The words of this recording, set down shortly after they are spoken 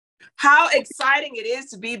How exciting it is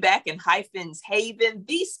to be back in Hyphens Haven,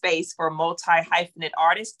 the space for multi-hyphenate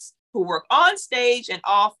artists who work on stage and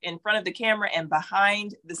off in front of the camera and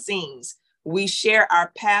behind the scenes. We share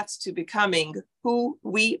our paths to becoming who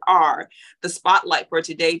we are. The spotlight for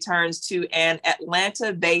today turns to an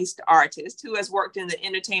Atlanta-based artist who has worked in the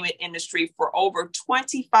entertainment industry for over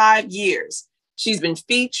 25 years. She's been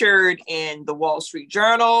featured in the Wall Street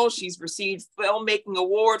Journal. She's received filmmaking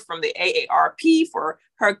award from the AARP for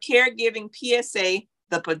her caregiving PSA,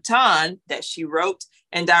 The Baton, that she wrote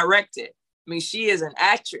and directed. I mean, she is an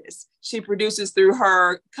actress. She produces through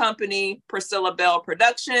her company, Priscilla Belle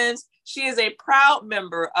Productions. She is a proud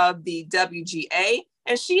member of the WGA,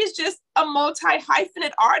 and she is just a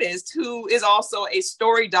multi-hyphenate artist who is also a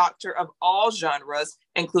story doctor of all genres,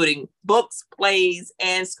 including books, plays,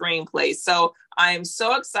 and screenplays. So I am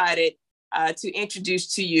so excited to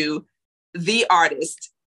introduce to you the artist,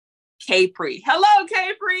 Kaypri. Hello,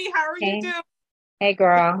 Kaypri. How are you doing? Hey,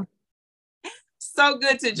 girl. So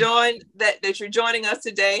good to join that you're joining us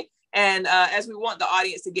today. And as we want the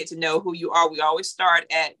audience to get to know who you are, we always start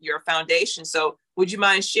at your foundation. So would you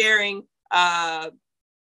mind sharing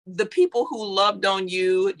the people who loved on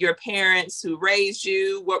you, your parents who raised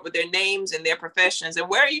you, what were their names and their professions, and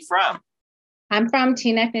where are you from? I'm from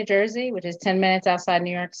Teaneck, New Jersey, which is 10 minutes outside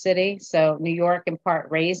New York City. So New York in part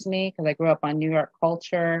raised me because I grew up on New York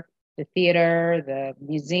culture, the theater, the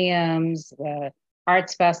museums, the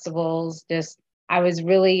arts festivals. I was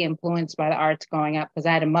really influenced by the arts growing up because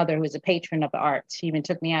I had a mother who was a patron of the arts. She even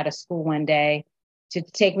took me out of school one day to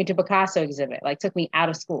take me to Picasso exhibit, like took me out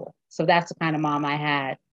of school. So that's the kind of mom I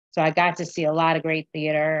had. So I got to see a lot of great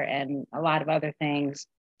theater and a lot of other things.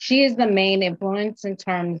 She is the main influence in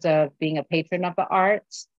terms of being a patron of the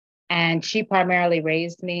arts. And she primarily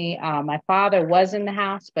raised me. My father was in the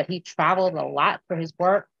house, but he traveled a lot for his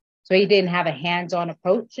work. So he didn't have a hands-on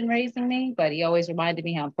approach in raising me, but he always reminded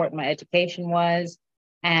me how important my education was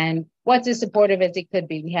and was as supportive as he could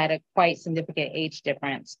be. We had a quite significant age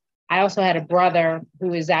difference. I also had a brother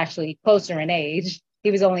who is actually closer in age.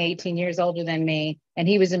 He was only 18 years older than me, and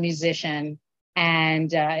he was a musician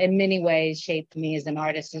and in many ways shaped me as an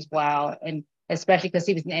artist as well. And especially because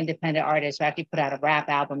he was an independent artist who actually put out a rap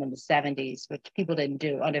album in the 70s, which people didn't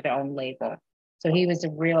do under their own label. So he was a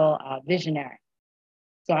real visionary.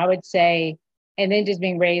 So I would say, and then just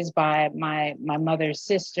being raised by my mother's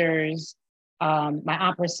sisters, my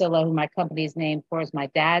Aunt Priscilla, who my company is named for, is my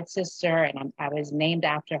dad's sister, and I was named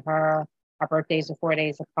after her. Our birthdays are 4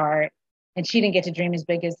 days apart. And she didn't get to dream as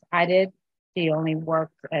big as I did. She only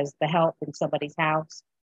worked as the help in somebody's house.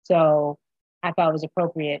 So I thought it was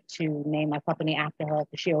appropriate to name my company after her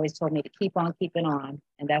because she always told me to keep on keeping on.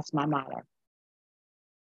 And that's my motto.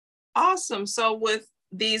 Awesome. So with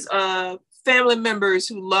these family members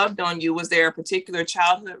who loved on you, was there a particular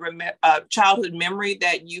childhood memory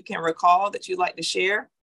that you can recall that you'd like to share?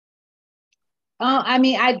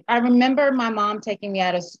 I remember my mom taking me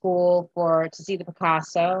out of school to see the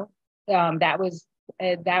Picasso. That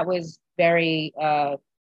was very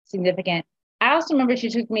significant. I also remember she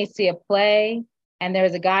took me to see a play, and there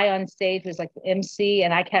was a guy on stage who was like the MC,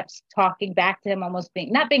 and I kept talking back to him, almost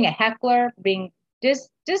not being a heckler, being just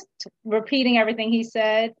repeating everything he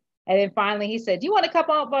said. And then finally he said, "Do you want to come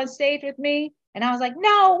up on stage with me?" And I was like,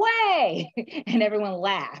 "No way." And everyone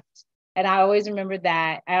laughed. And I always remember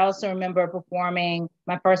that. I also remember performing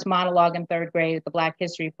my first monologue in third grade at the Black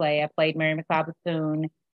History play. I played Mary McLeod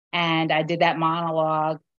Bethune, and I did that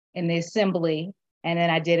monologue in the assembly. And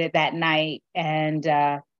then I did it that night, and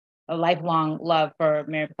a lifelong love for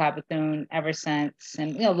Mary McLeod Bethune ever since,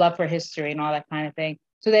 and love for history and all that kind of thing.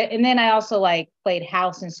 And then I also played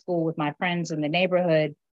house in school with my friends in the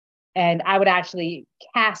neighborhood. And I would actually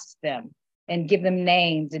cast them and give them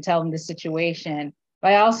names and tell them the situation.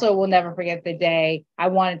 But I also will never forget the day I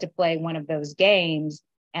wanted to play one of those games.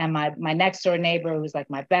 And my next door neighbor, who's like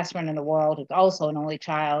my best friend in the world, who's also an only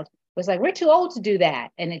child, was like, "We're too old to do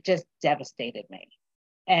that." And it just devastated me.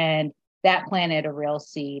 And that planted a real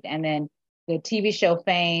seed. And then the TV show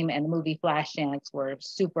Fame and the movie Flashdance were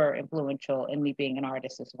super influential in me being an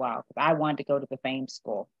artist as well, because I wanted to go to the Fame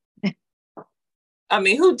school. I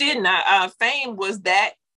mean, who didn't? Fame was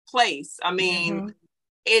that place. I mean, Mm-hmm.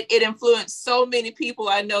 it influenced so many people.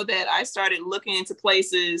 I know that I started looking into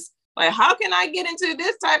places like, how can I get into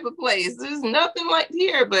this type of place? There's nothing like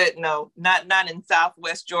here, but no, not in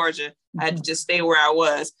Southwest Georgia. Mm-hmm. I had to just stay where I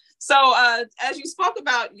was. So as you spoke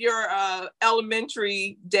about your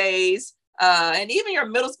elementary days and even your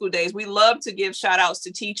middle school days, we love to give shout outs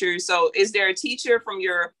to teachers. So is there a teacher from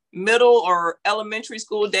your middle or elementary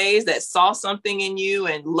school days that saw something in you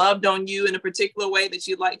and loved on you in a particular way that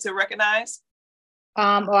you'd like to recognize?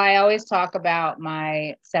 Well, I always talk about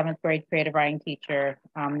my seventh grade creative writing teacher,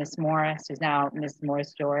 Miss Morris, who's now Miss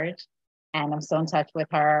Morris George, and I'm still in touch with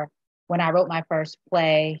her. When I wrote my first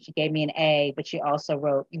play, she gave me an A, but she also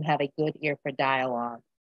wrote, "You have a good ear for dialogue,"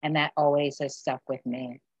 and that always has stuck with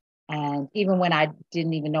me. And even when I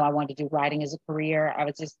didn't even know I wanted to do writing as a career, I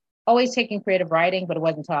was just always taking creative writing, but it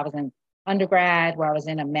wasn't until I was in undergrad, where I was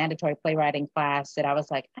in a mandatory playwriting class, that I was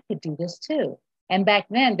like, I could do this too. And back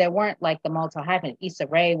then, there weren't like the multi-hyphen. Issa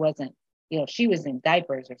Rae wasn't, she was in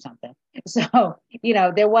diapers or something. So,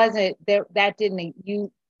 there wasn't there that didn't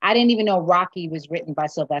you. I didn't even know Rocky was written by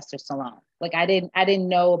Sylvester Stallone. Like I didn't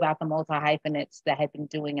know about the multi-hyphenates that had been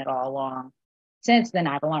doing it all along. Since then,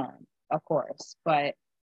 I've learned, of course. But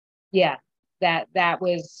yeah, that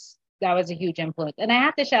was a huge influence. And I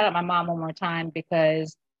have to shout out my mom one more time,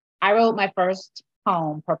 because I wrote my first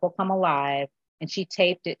poem, Purple Come Alive, and she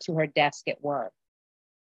taped it to her desk at work.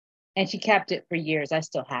 And she kept it for years. I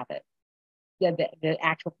still have it. The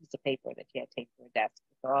actual piece of paper that she had taped to her desk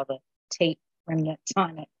with all the tape remnants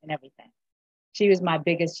on it and everything. She was my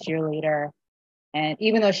biggest cheerleader. And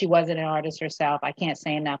even though she wasn't an artist herself, I can't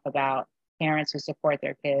say enough about parents who support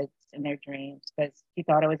their kids and their dreams, because she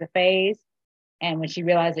thought it was a phase. And when she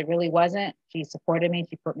realized it really wasn't, she supported me.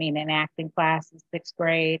 She put me in an acting class in sixth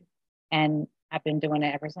grade, and I've been doing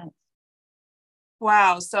it ever since.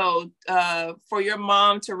 Wow. So for your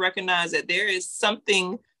mom to recognize that there is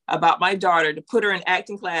something about my daughter, to put her in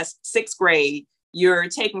acting class, sixth grade, you're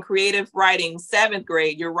taking creative writing, seventh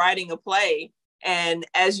grade, you're writing a play. And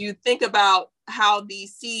as you think about how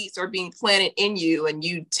these seeds are being planted in you, and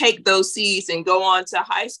you take those seeds and go on to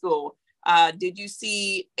high school, did you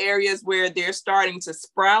see areas where they're starting to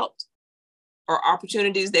sprout, or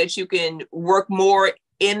opportunities that you can work more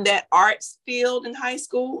in that arts field in high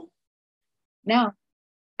school? No,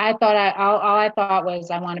 all I thought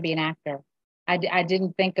was I want to be an actor. I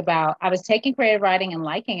didn't think about, I was taking creative writing and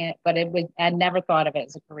liking it, but I never thought of it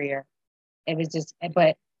as a career. It was just,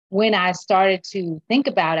 but when I started to think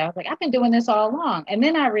about it, I was like, I've been doing this all along. And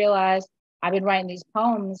then I realized I've been writing these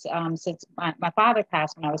poems since my father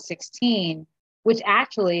passed when I was 16, which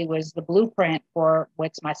actually was the blueprint for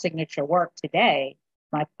what's my signature work today,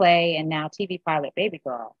 my play and now TV pilot, Baby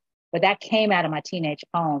Girl. But that came out of my teenage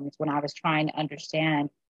poems when I was trying to understand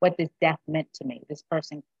what this death meant to me. This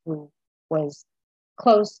person who was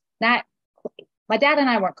close, not my dad and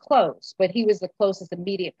I weren't close, but he was the closest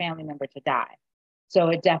immediate family member to die. So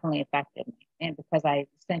it definitely affected me. And because I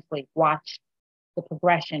essentially watched the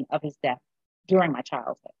progression of his death during my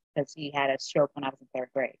childhood, because he had a stroke when I was in third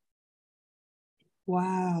grade.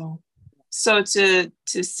 Wow. So to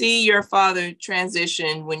see your father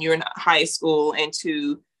transition when you're in high school, and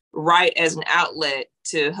to write as an outlet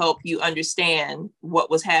to help you understand what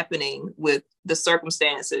was happening with the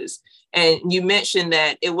circumstances. And you mentioned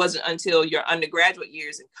that it wasn't until your undergraduate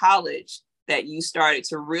years in college that you started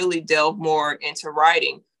to really delve more into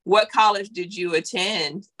writing. What college did you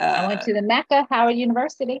attend? I went to the Mecca, Howard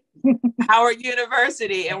University. Howard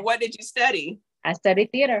University. And what did you study? I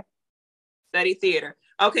studied theater. Study theater.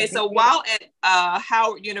 Okay, so while at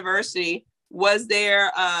Howard University, was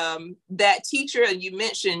there that teacher, and you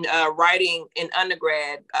mentioned writing in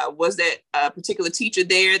undergrad, was that a particular teacher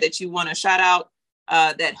there that you want to shout out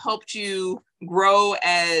that helped you grow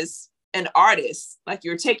as an artist? Like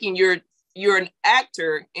you're an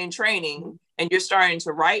actor in training, and you're starting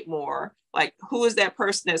to write more. Like, who is that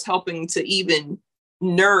person that's helping to even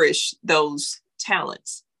nourish those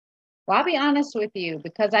talents? Well, I'll be honest with you,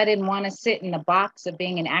 because I didn't want to sit in the box of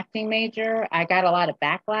being an acting major, I got a lot of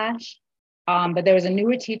backlash. But there was a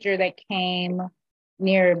newer teacher that came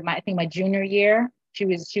near I think my junior year. She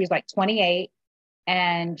was like 28,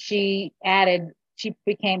 and they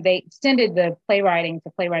extended the playwriting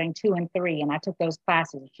to playwriting 2 and 3. And I took those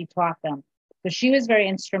classes and she taught them. So she was very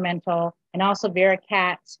instrumental. And also Vera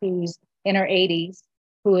Katz, who's in her 80s,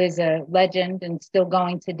 who is a legend and still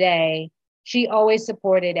going today. She always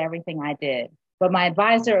supported everything I did. But my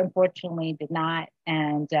advisor, unfortunately, did not.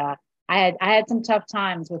 And I had some tough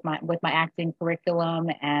times with my acting curriculum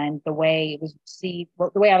and the way it was received,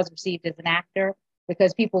 the way I was received as an actor,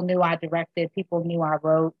 because people knew I directed, people knew I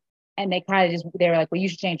wrote, and they were like, well, you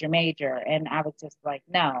should change your major. And I was just like,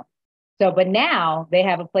 no. So, but now they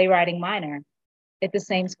have a playwriting minor at the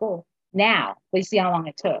same school now. But you see how long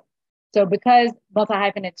it took. So because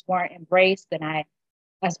multi-hyphenates weren't embraced, and I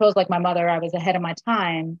suppose like my mother, I was ahead of my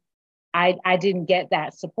time, I didn't get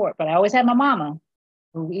that support. But I always had my mama,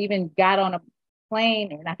 who even got on a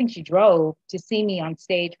plane, and I think she drove to see me on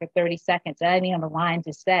stage for 30 seconds. I didn't even have a line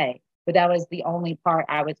to say, but that was the only part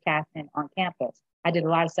I was cast in on campus. I did a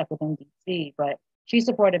lot of stuff within DC, but she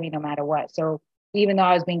supported me no matter what. So even though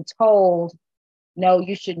I was being told, no,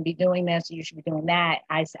 you shouldn't be doing this, you should be doing that,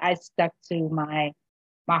 I stuck to my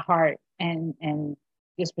heart and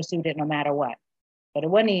just pursued it no matter what. But it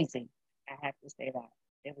wasn't easy. I have to say that.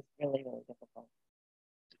 It was really, really difficult.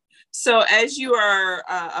 So as you are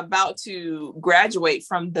about to graduate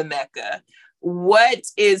from the Mecca, what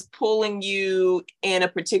is pulling you in a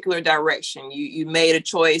particular direction? You made a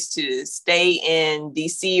choice to stay in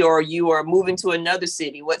DC, or you are moving to another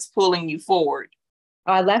city. What's pulling you forward?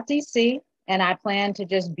 I left DC and I planned to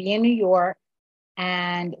just be in New York.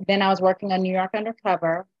 And then I was working on New York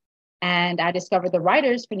Undercover, and I discovered the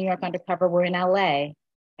writers for New York Undercover were in LA.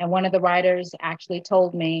 And one of the writers actually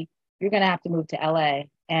told me, you're going to have to move to LA.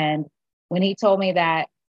 And when he told me that,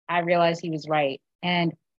 I realized he was right.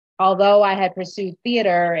 And although I had pursued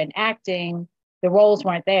theater and acting, the roles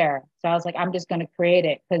weren't there. So I was like, I'm just going to create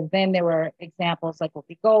it. Because then there were examples like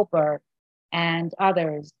Whoopi Goldberg and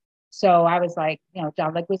others. So I was like,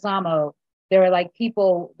 John Leguizamo. There were like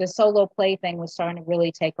people, the solo play thing was starting to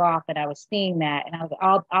really take off, and I was seeing that, and I was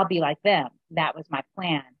like, I'll be like them. That was my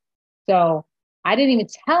plan. So I didn't even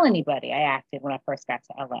tell anybody I acted when I first got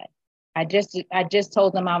to LA. I just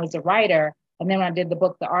told them I was a writer. And then when I did the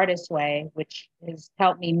book, The Artist's Way, which has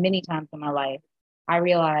helped me many times in my life, I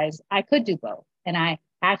realized I could do both. And my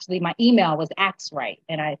email was Axwright.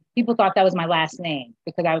 And people thought that was my last name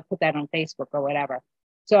because I would put that on Facebook or whatever.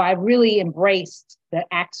 So I really embraced the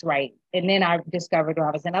Axwright. And then I discovered when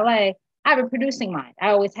I was in LA, I have a producing mind. I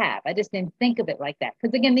always have. I just didn't think of it like that.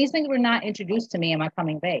 Because again, these things were not introduced to me in my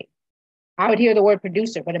coming of age. I would hear the word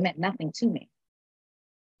producer, but it meant nothing to me.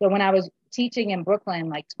 So when I was teaching in Brooklyn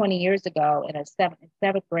like 20 years ago in a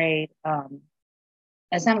seventh grade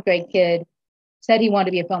kid said he wanted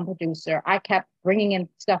to be a film producer, I kept bringing in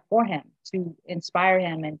stuff for him to inspire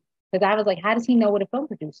him. And because I was like, how does he know what a film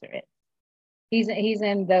producer is? He's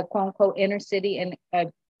in the quote unquote inner city in a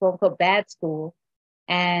quote unquote bad school.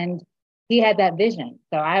 And he had that vision.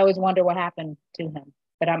 So I always wonder what happened to him.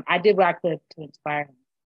 But I did what I could to inspire him.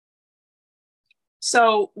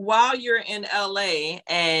 So while you're in LA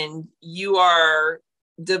and you are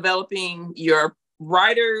developing your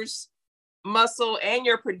writer's muscle and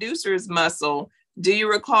your producer's muscle, do you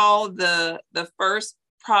recall the first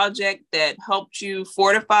project that helped you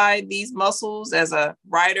fortify these muscles as a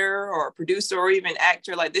writer or a producer or even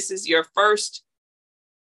actor? Like, this is a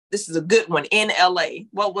good one in LA.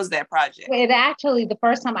 What was that project? The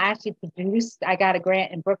first time I actually produced, I got a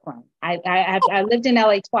grant in Brooklyn. I lived in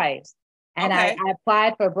LA twice. And okay. I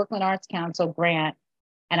applied for a Brooklyn Arts Council grant,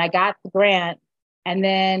 and I got the grant. And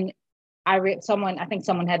then I think someone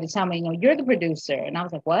had to tell me, you're the producer. And I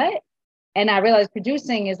was like, what? And I realized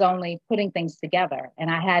producing is only putting things together. And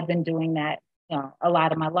I had been doing that, a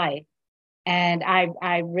lot of my life. And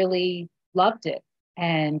I really loved it.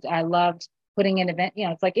 And I loved putting in event,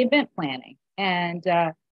 it's like event planning. And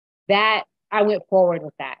that I went forward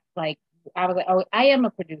with that. Like, I was like, oh, I am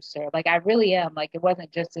a producer. Like, I really am. Like, it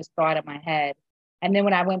wasn't just this thought in my head. And then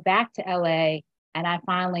when I went back to LA and I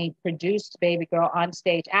finally produced Baby Girl on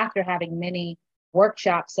stage after having many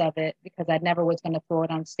workshops of it, because I never was going to throw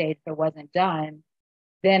it on stage if it wasn't done.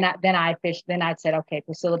 Then I said, okay,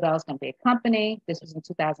 Priscilla Belle is going to be a company. This was in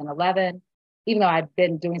 2011, even though I'd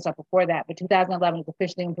been doing stuff before that. But 2011 was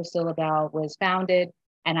officially when Priscilla Belle was founded.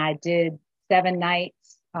 And I did 7 nights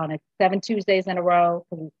on 7 Tuesdays in a row,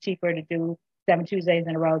 because it's cheaper to do 7 Tuesdays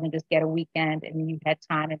in a row than just get a weekend, and you had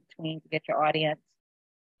time in between to get your audience.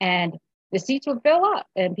 And the seats would fill up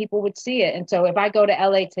and people would see it. And so if I go to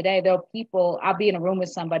LA today, I'll be in a room with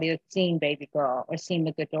somebody that's seen Baby Girl or seen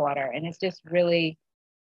The Good Daughter. And it's just really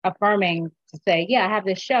affirming to say, yeah, I have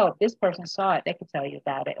this show. If this person saw it, they could tell you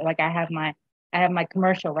about it. Like, I have my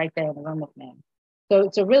commercial right there in the room with me. So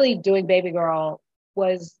really doing Baby Girl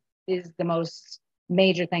is the most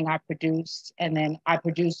major thing I produced. And then I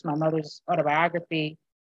produced my mother's autobiography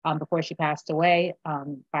before she passed away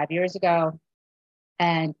 5 years ago.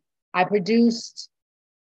 And I produced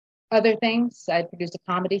other things. I produced a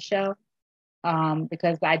comedy show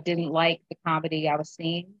because I didn't like the comedy I was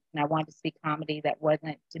seeing. And I wanted to see comedy that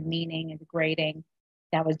wasn't demeaning and degrading,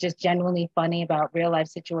 that was just genuinely funny about real life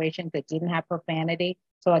situations, that didn't have profanity.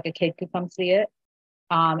 So like a kid could come see it.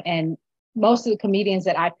 And most of the comedians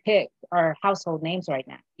that I picked are household names right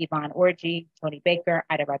now. Yvonne Orji, Tony Baker,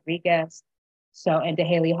 Ida Rodriguez, and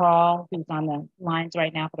DeHaley Hall, who's on the lines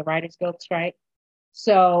right now for the Writers Guild strike.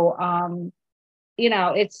 So, it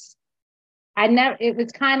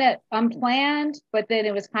was kind of unplanned, but then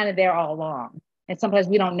it was kind of there all along. And sometimes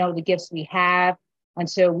we don't know the gifts we have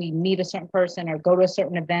until we meet a certain person or go to a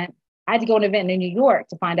certain event. I had to go to an event in New York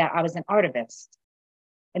to find out I was an artivist.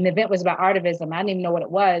 and the event was about artivism. I didn't even know what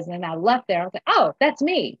it was. And then I left there. I was like, oh, that's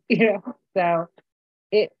me. So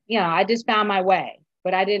I just found my way,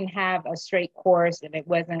 but I didn't have a straight course, and it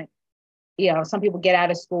wasn't, some people get out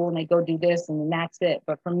of school and they go do this and then that's it.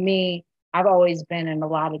 But for me, I've always been in a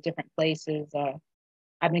lot of different places.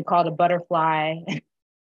 I've been called a butterfly.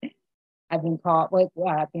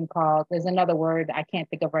 There's another word I can't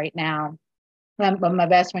think of right now. But my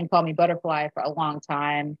best friend called me butterfly for a long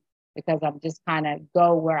time because I'm just kind of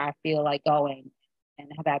go where I feel like going and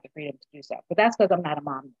have had the freedom to do so. But that's because I'm not a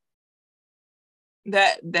mom.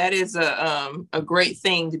 That is a great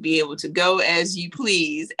thing to be able to go as you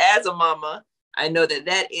please as a mama. I know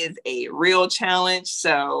that is a real challenge.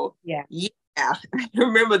 So yeah, I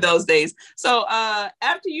remember those days. So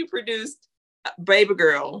after you produced Baby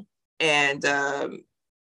Girl and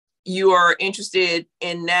you are interested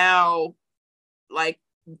in now like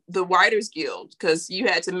the Writers Guild, because you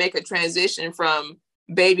had to make a transition from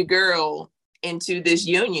Baby Girl into this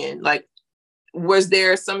union, like, was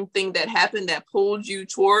there something that happened that pulled you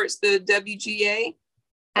towards the WGA?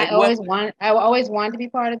 Like I always wanted to be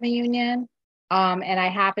part of the union. And I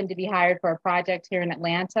happened to be hired for a project here in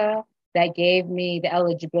Atlanta that gave me the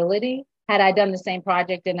eligibility. Had I done the same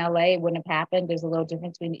project in LA, it wouldn't have happened. There's a little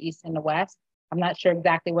difference between the East and the West. I'm not sure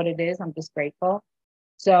exactly what it is. I'm just grateful.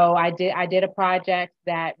 So I did a project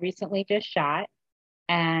that recently just shot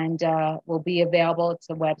and will be available. It's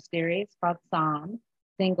a web series called Unsung,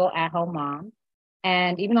 Single at Home Mom.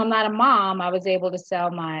 And even though I'm not a mom, I was able to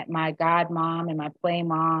sell my god mom and my play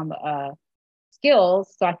mom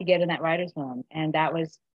skills so I could get in that writer's room. And that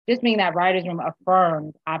was just being that writer's room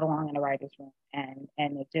affirmed I belong in a writer's room. And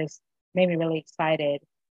it just made me really excited.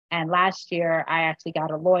 And last year, I actually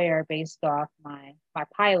got a lawyer based off my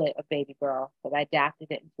pilot of Baby Girl, because I adapted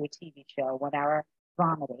it into a TV show, 1 hour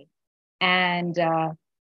dramedy. And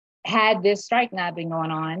had this strike not been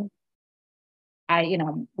going on,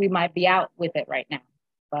 we might be out with it right now.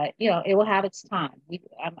 But, it will have its time.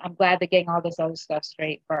 I'm glad they're getting all this other stuff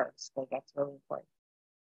straight first, because that's really important.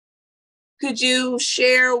 Could you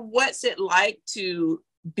share what's it like to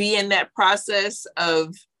be in that process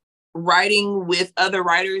of writing with other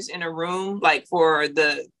writers in a room, like for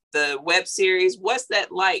the web series? What's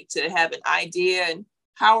that like to have an idea, and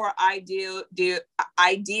how are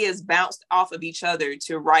ideas bounced off of each other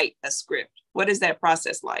to write a script? What is that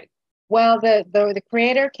process like? Well, the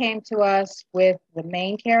creator came to us with the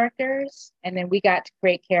main characters, and then we got to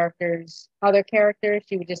create other characters.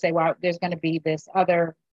 She would just say, well, there's going to be this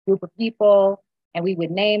other group of people, and we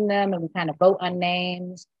would name them, and we kind of vote on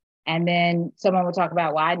names. And then someone would talk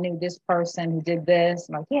about, well, I knew this person who did this.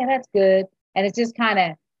 I'm like, yeah, that's good. And it's just kind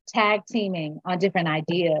of tag teaming on different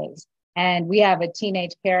ideas. And we have a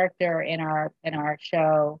teenage character in our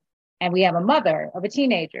show, and we have a mother of a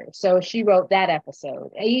teenager. So she wrote that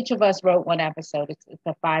episode. Each of us wrote one episode. It's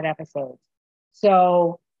a 5 episodes.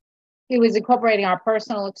 So it was incorporating our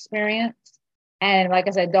personal experience. And like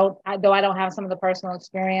I said, though I don't have some of the personal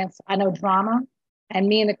experience, I know drama. And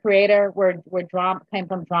me and the creator came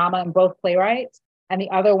from drama, and both playwrights. And the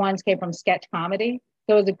other ones came from sketch comedy.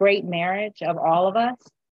 So it was a great marriage of all of us.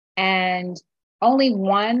 And only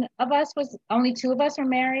 2 of us were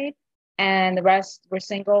married, and the rest were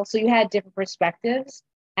single. So you had different perspectives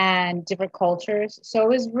and different cultures. So it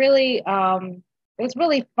was really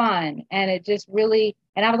fun. And it just really,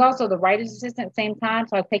 and I was also the writer's assistant at the same time.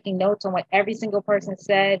 So I was taking notes on what every single person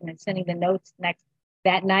said and then sending the notes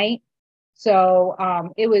that night. So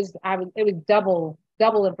it was double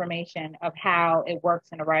information of how it works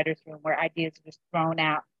in a writer's room, where ideas are just thrown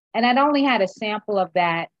out. And I'd only had a sample of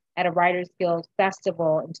that at a Writers Guild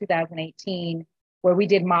festival in 2018, where we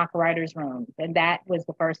did mock writers' rooms. And that was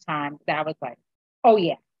the first time that I was like, oh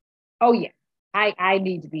yeah, I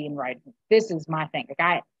need to be in writing. This is my thing.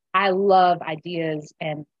 Like I love ideas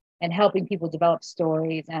and helping people develop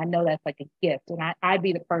stories. And I know that's like a gift. And I'd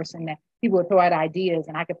be the person that people would throw out ideas,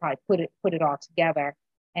 and I could probably put it all together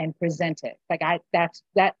and present it. Like that's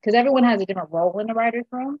because everyone has a different role in the writer's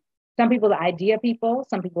room. Some people, the idea people,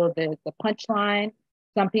 some people, the punchline,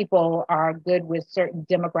 some people are good with certain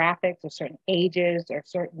demographics or certain ages or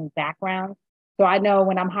certain backgrounds. So I know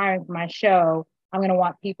when I'm hiring for my show, I'm going to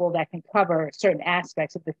want people that can cover certain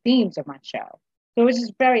aspects of the themes of my show. So it was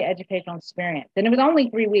just a very educational experience. And it was only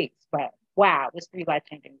 3 weeks, but wow, it was 3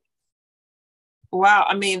 life-changing weeks. Wow.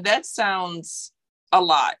 I mean, that sounds a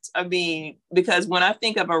lot. I mean, because when I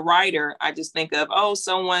think of a writer, I just think of,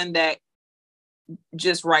 someone that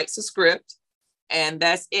just writes a script and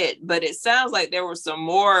that's it. But it sounds like there were some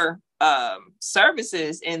more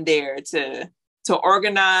services in there to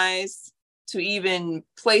organize, to even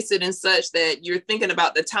place it in such that you're thinking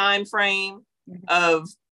about the time frame of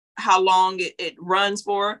how long it runs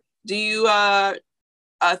for. Do you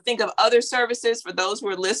think of other services for those who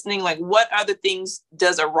are listening? Like, what other things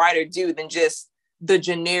does a writer do than just the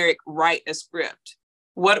generic write a script?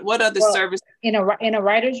 What other services in a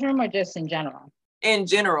writer's room, or just in general? In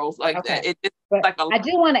general, like okay. it's but like I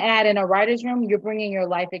do want to add, in a writer's room, you're bringing your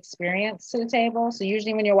life experience to the table. So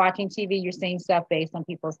usually when you're watching TV, you're seeing stuff based on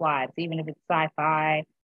people's lives, even if it's sci-fi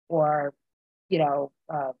or,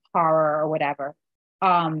 horror or whatever.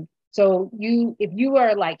 So if you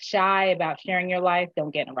are like shy about sharing your life,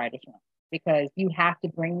 don't get in a writer's room, because you have to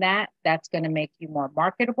bring that. That's going to make you more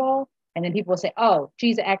marketable. And then people will say, oh,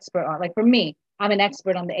 she's an expert on, like for me, I'm an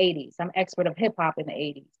expert on the 80s. I'm an expert of hip hop in the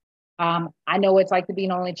 80s. I know what it's like to be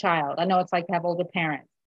an only child. I know what it's like to have older parents.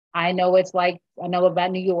 I know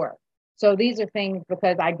about New York. So these are things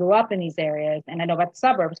because I grew up in these areas, and I know about the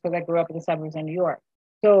suburbs because I grew up in the suburbs in New York.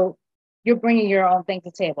 So you're bringing your own thing to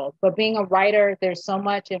the table. But being a writer, there's so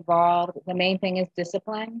much involved. The main thing is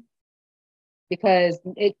discipline, because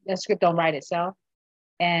a script don't write itself.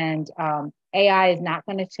 And AI is not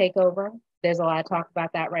going to take over. There's a lot of talk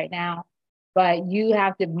about that right now. But you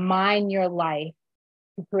have to mine your life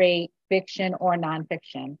to create fiction or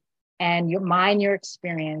nonfiction, and you mine your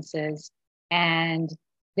experiences. And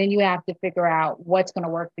then you have to figure out what's going to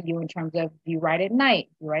work for you in terms of, do you write at night?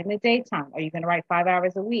 Do you write in the daytime? Are you going to write 5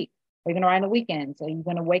 hours a week? Are you going to write on the weekends? Are you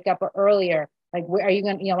going to wake up earlier? Like, are you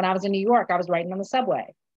going to, when I was in New York, I was writing on the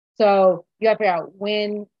subway. So you have to figure out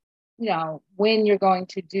when you're going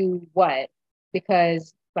to do what,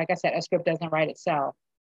 because like I said, a script doesn't write itself.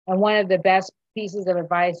 And one of the best pieces of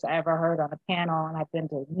advice I ever heard on a panel, and I've been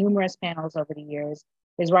to numerous panels over the years,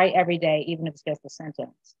 is write every day, even if it's just a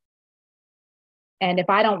sentence. And if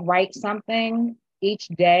I don't write something each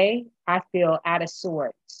day, I feel out of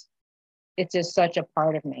sorts. It's just such a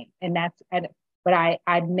part of me. But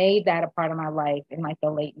I made that a part of my life in like the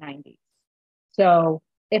late 90s. So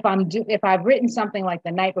if I've written something like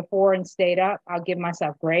the night before and stayed up, I'll give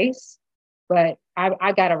myself grace. But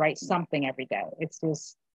I got to write something every day. It's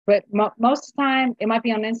just, but most of the time it might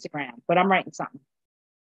be on Instagram, but I'm writing something.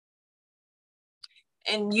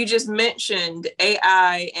 And you just mentioned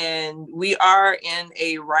AI, and we are in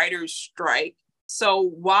a writer's strike. So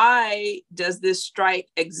why does this strike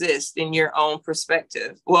exist in your own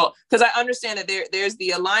perspective? Well, because I understand that there's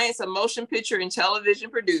the Alliance of Motion Picture and Television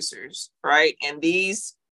Producers, right? And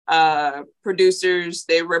these producers,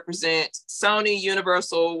 they represent Sony,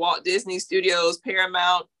 Universal, Walt Disney Studios,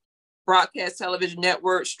 Paramount, broadcast television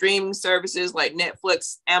network, streaming services like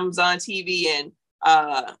Netflix, Amazon TV, and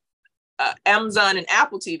Amazon and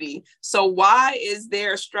Apple TV. So why is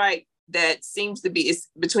there a strike that seems to be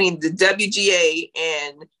between the WGA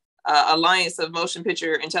and Alliance of Motion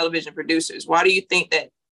Picture and Television Producers? Why do you think that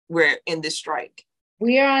we're in this strike?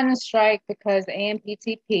 We are on a strike because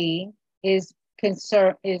AMPTP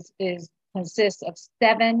consists of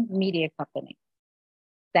 7 media companies.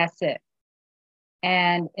 That's it.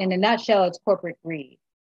 And in a nutshell, it's corporate greed.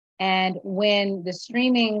 And when the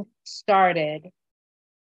streaming started,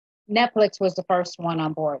 Netflix was the first one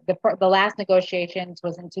on board. The last negotiations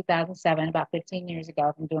was in 2007, about 15 years ago,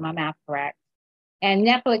 if I'm doing my math correct. And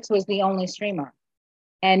Netflix was the only streamer.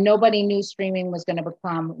 And nobody knew streaming was going to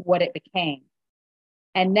become what it became.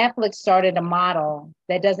 And Netflix started a model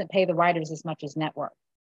that doesn't pay the writers as much as network.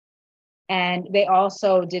 And they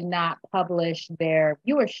also did not publish their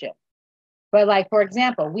viewership. But like, for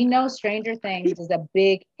example, we know Stranger Things is a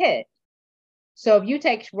big hit. So if you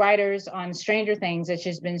take writers on Stranger Things, that's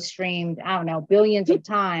just been streamed, I don't know, billions of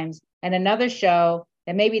times, and another show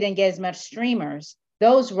that maybe didn't get as much streamers,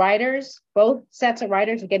 those writers, both sets of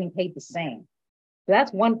writers, are getting paid the same. So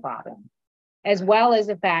that's one problem, as well as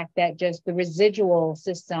the fact that just the residual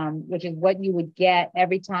system, which is what you would get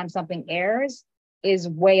every time something airs, is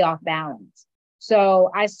way off balance. So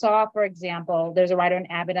I saw, for example, there's a writer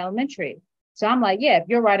in Abbott Elementary. So I'm like, yeah, if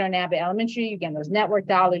you're a writer in Abbott Elementary, you're getting those network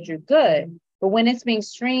dollars, you're good. But when it's being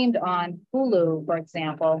streamed on Hulu, for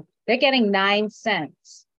example, they're getting 9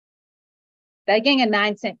 cents. They're getting a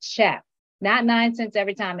 9-cent check, not 9 cents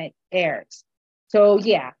every time it airs. So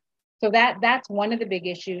yeah, so that's one of the big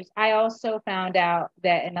issues. I also found out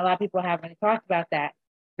that, and a lot of people haven't talked about that,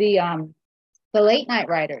 the late night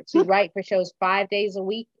writers who write for shows 5 days a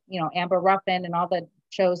week, Amber Ruffin and all the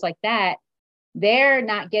shows like that, they're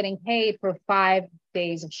not getting paid for 5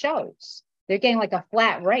 days of shows. They're getting like a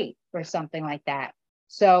flat rate or something like that.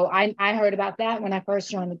 So I heard about that when I first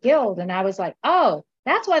joined the guild, and I was like, oh,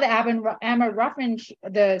 that's why the Amber Ruffin,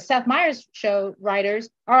 the Seth Meyers show writers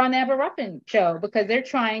are on the Amber Ruffin show, because they're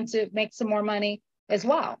trying to make some more money as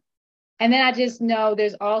well. And then I just know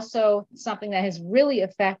there's also something that has really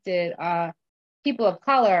affected people of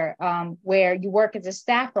color, where you work as a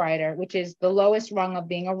staff writer, which is the lowest rung of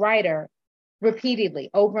being a writer, repeatedly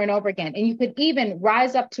over and over again. And you could even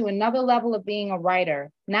rise up to another level of being a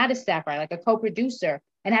writer, not a staff writer, like a co-producer,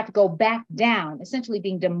 and have to go back down, essentially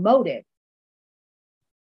being demoted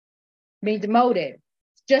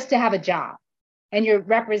just to have a job. And your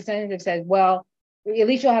representative says, well, at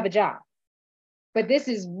least you'll have a job. But this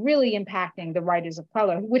is really impacting the writers of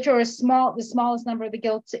color, which are the smallest number of the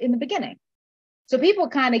guilds in the beginning. So people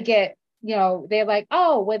kind of get, they're like,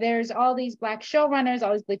 oh, well, there's all these Black showrunners,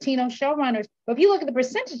 all these Latino showrunners. But if you look at the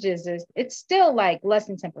percentages, it's still like less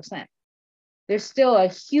than 10%. There's still a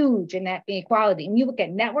huge inequality. And you look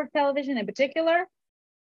at network television in particular,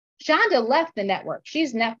 Shonda left the network.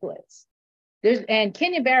 She's Netflix. And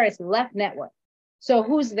Kenya Barris left network. So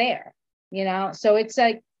who's there? So it's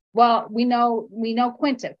like, well, we know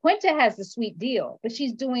Quinta. Quinta has the sweet deal, but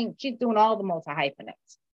she's doing all the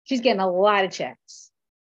multi-hyphenates. She's getting a lot of checks.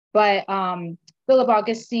 But Philip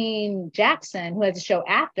Augustine Jackson, who has a show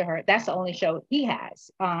after her, that's the only show he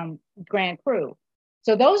has, Grand Crew.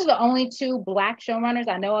 So those are the only two Black showrunners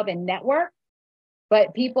I know of in network.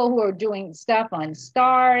 But people who are doing stuff on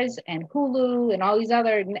Stars and Hulu and all these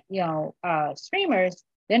other, streamers,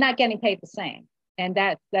 they're not getting paid the same. And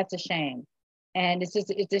that's a shame. And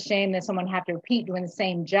it's a shame that someone have to repeat doing the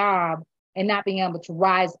same job and not being able to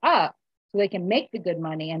rise up so they can make the good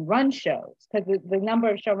money and run shows. Because the number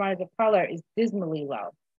of showrunners of color is dismally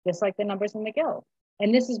low, just like the numbers in the Guild.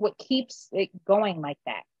 And this is what keeps it going like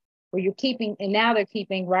that, where now they're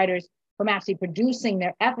keeping writers from actually producing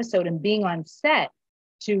their episode and being on set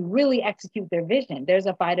to really execute their vision. There's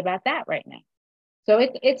a fight about that right now. So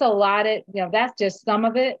it's a lot of, that's just some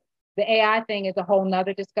of it. The AI thing is a whole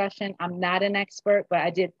nother discussion. I'm not an expert, but I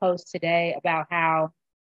did post today about how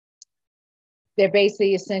they're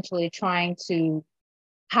basically essentially trying to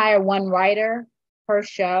hire one writer per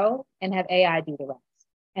show and have AI do the rest.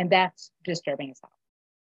 And that's disturbing as hell.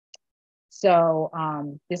 So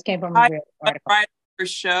this came from a real article. Writer per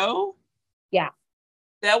show? Yeah.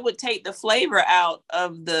 That would take the flavor out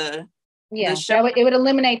of the show. It would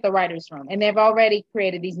eliminate the writer's room. And they've already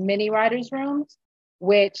created these mini writer's rooms,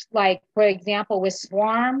 which, like, for example, with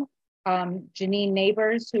Swarm, Janine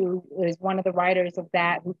Neighbors, who is one of the writers of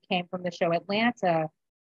that, who came from the show Atlanta,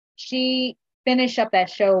 she finished up that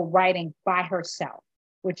show writing by herself,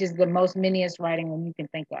 which is the most miniest writing room you can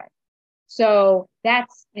think of. So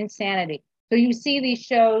that's insanity. So you see these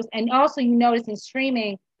shows, and also you notice in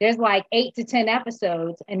streaming, there's like 8 to 10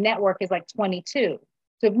 episodes, and network is like 22.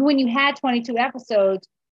 So when you had 22 episodes,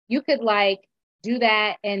 you could like do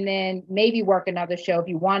that and then maybe work another show if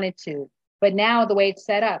you wanted to. But now the way it's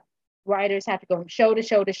set up, writers have to go from show to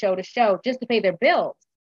show to show to show just to pay their bills.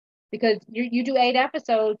 Because you do 8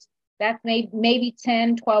 episodes, that's maybe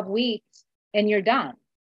 10, 12 weeks, and you're done.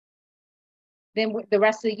 Then the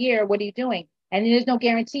rest of the year, what are you doing? And there's no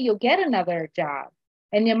guarantee you'll get another job.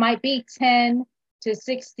 And there might be 10 to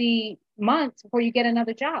 60 months before you get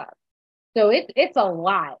another job. So it's a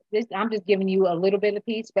lot. I'm just giving you a little bit of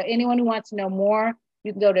piece, but anyone who wants to know more,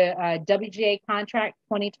 you can go to WGA contract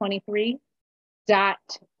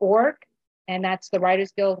 2023.org. And that's the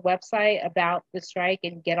Writers Guild website about the strike,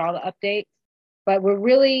 and get all the updates. But we're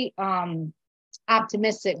really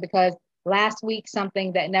optimistic because last week,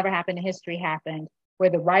 something that never happened in history happened, where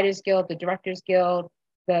the Writers Guild, the Directors Guild,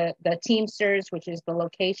 the Teamsters, which is the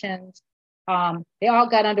locations, they all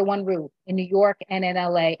got under one roof in New York and in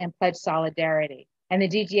LA and pledged solidarity. And the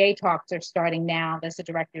DGA talks are starting now. That's the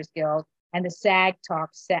Directors Guild. And the SAG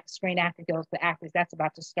talks, Screen Actor Guild, the actors, that's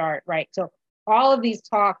about to start, right? So all of these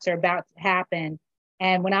talks are about to happen.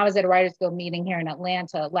 And when I was at a Writers Guild meeting here in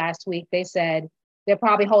Atlanta last week, they said they're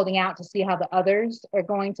probably holding out to see how the others are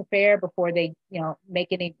going to fare before they, make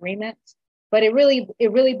any agreements. But it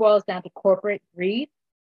really boils down to corporate greed.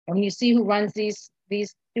 And when you see who runs these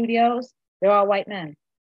studios, they're all white men.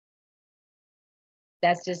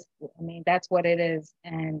 That's just, that's what it is.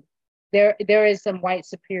 And there is some white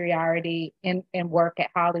superiority in work at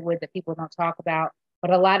Hollywood that people don't talk about. But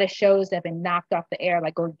a lot of shows have been knocked off the air,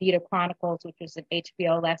 like Gordita Chronicles, which was an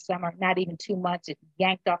HBO last summer, not even 2 months, it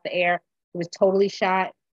yanked off the air. It was totally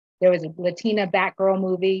shot. There was a Latina Batgirl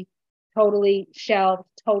movie, totally shelved,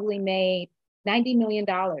 totally made, $90 million,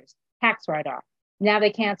 tax write-off. Now they're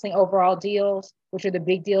canceling overall deals, which are the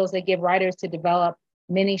big deals they give writers to develop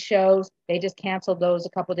mini shows. They just canceled those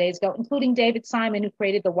a couple of days ago, including David Simon, who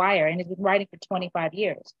created The Wire and has been writing for 25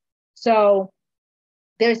 years. So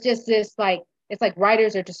there's just this it's like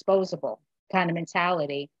writers are disposable kind of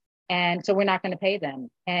mentality. And so we're not going to pay them.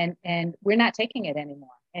 And we're not taking it anymore.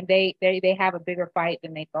 And they have a bigger fight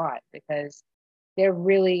than they thought, because they're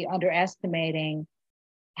really underestimating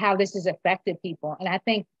how this has affected people. And I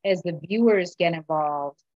think as the viewers get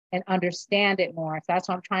involved and understand it more, so that's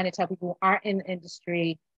what I'm trying to tell people who aren't in the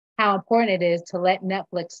industry, how important it is to let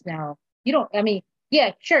Netflix know. You don't, I mean,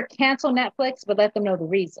 yeah, sure, cancel Netflix, but let them know the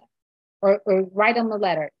reason. Or write them a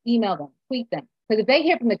letter, email them, tweet them. Because if they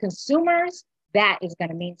hear from the consumers, that is going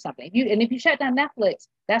to mean something. If you shut down Netflix,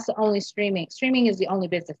 that's the only streaming. Streaming is the only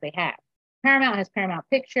business they have. Paramount has Paramount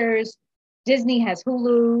Pictures, Disney has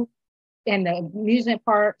Hulu, and the amusement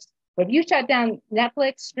parks. But if you shut down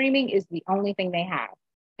Netflix, streaming is the only thing they have.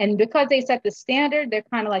 And because they set the standard, they're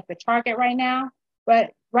kind of like the target right now,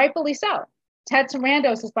 but rightfully so. Ted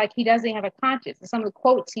Sarandos is like he doesn't have a conscience. And some of the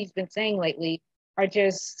quotes he's been saying lately are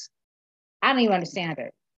just, I don't even understand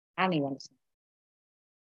it. I don't even understand.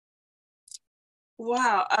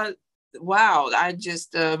 Wow. Wow. I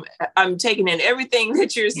just, I'm taking in everything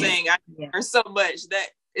that you're saying. I learned so much. That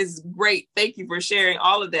is great. Thank you for sharing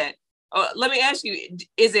all of that. Let me ask you,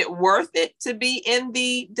 is it worth it to be in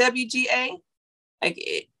the WGA?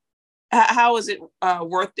 Like, how is it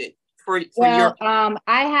worth it for your? I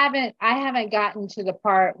haven't gotten to the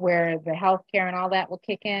part where the healthcare and all that will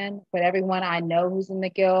kick in, but everyone I know who's in the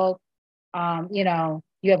guild, you know,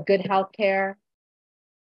 you have good healthcare.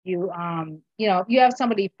 You know, you have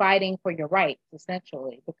somebody fighting for your rights,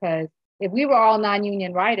 essentially, because if we were all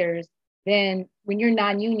non-union writers, then when you're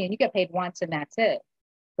non-union, you get paid once and that's it.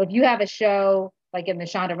 But if you have a show like in the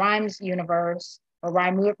Shonda Rhimes universe or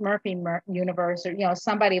Ryan Murphy universe, or, you know,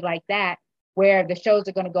 somebody like that, where the shows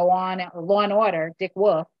are going to go on, Law and Order, Dick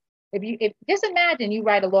Wolf. If just imagine you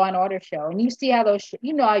write a Law and Order show and you see how those,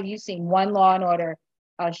 you know, how you've seen one Law and Order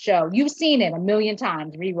show, you've seen it a million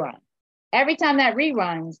times rerun. Every time that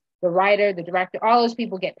reruns, the writer, the director, all those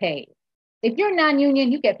people get paid. If you're non-union,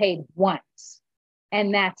 you get paid once,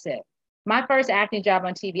 and that's it. My first acting job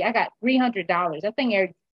on TV, I got $300. That thing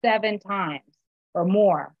aired 7 times or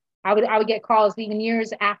more. I would get calls even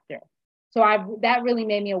years after. So that really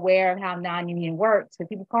made me aware of how non-union works. So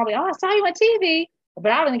people call me, oh, I saw you on TV, but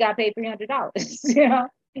I only got paid $300, you know?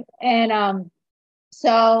 And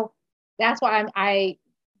so that's why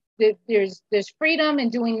there's freedom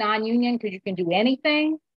in doing non-union because you can do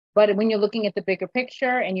anything. But when you're looking at the bigger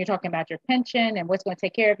picture and you're talking about your pension and what's going to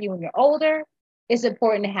take care of you when you're older, it's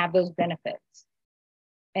important to have those benefits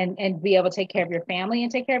and be able to take care of your family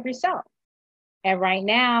and take care of yourself. And right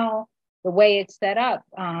now, the way it's set up,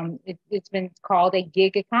 it's been called a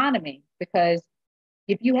gig economy, because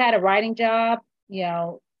if you had a writing job, you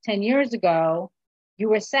know, 10 years ago, you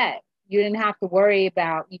were set. You didn't have to worry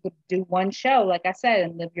about, you could do one show, like I said,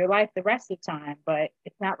 and live your life the rest of the time. But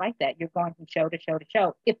it's not like that. You're going from show to show to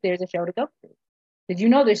show, if there's a show to go to. Because you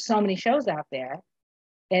know there's so many shows out there,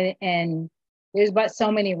 and there's but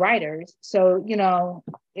so many writers. So, you know,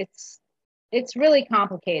 it's really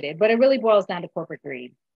complicated, but it really boils down to corporate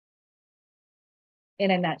greed.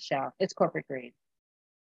 In a nutshell, it's corporate greed.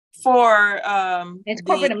 It's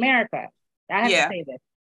corporate America. I have to say this.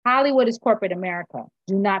 Hollywood is corporate America.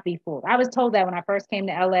 Do not be fooled. I was told that when I first came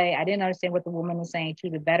to LA. I didn't understand what the woman was saying. She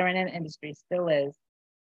was a veteran in the industry, still is.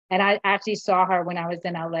 And I actually saw her when I was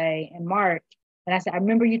in LA in March. And I said, I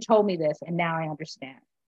remember you told me this, and now I understand.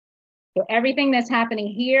 So everything that's happening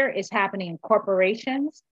here is happening in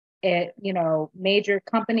corporations. You know, major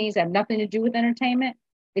companies have nothing to do with entertainment.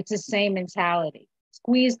 It's the same mentality.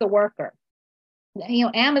 Squeeze the worker. You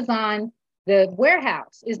know, Amazon, the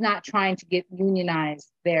warehouse, is not trying to get unionized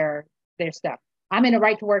their stuff. I'm in a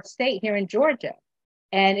right to work state here in Georgia.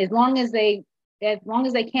 And as long as they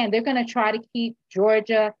can, they're going to try to keep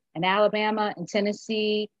Georgia and Alabama and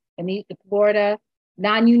Tennessee and Florida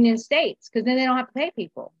non-union states, because then they don't have to pay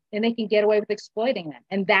people and they can get away with exploiting them.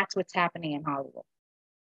 And that's what's happening in Hollywood.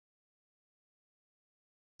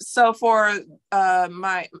 So for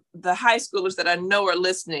the high schoolers that I know are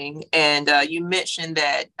listening, and you mentioned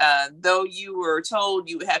that though you were told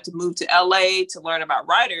you would have to move to LA to learn about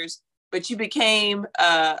writers, but you became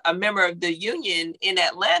a member of the union in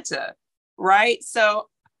Atlanta, right? So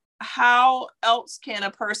how else can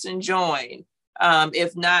a person join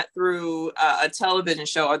if not through a television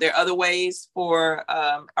show? Are there other ways for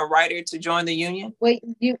a writer to join the union? Well,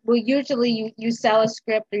 usually you sell a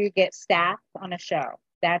script or you get staff on a show.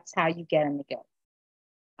 That's how you get in the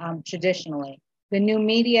guild. Traditionally, the new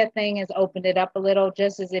media thing has opened it up a little.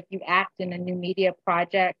 Just as if you act in a new media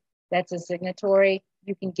project that's a signatory,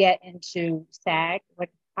 you can get into SAG.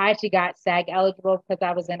 Like, I actually got SAG eligible because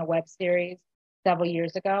I was in a web series several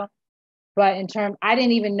years ago. But I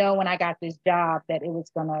didn't even know when I got this job that it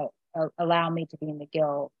was going to allow me to be in the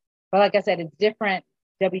guild. But like I said, it's different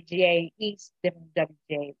WGA East, different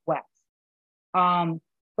WGA West.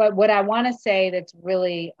 But what I want to say that's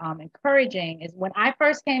really encouraging is when I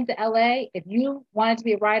first came to LA, if you wanted to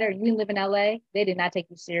be a writer, you live in LA, they did not take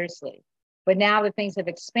you seriously. But now that things have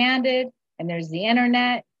expanded and there's the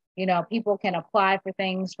internet, you know, people can apply for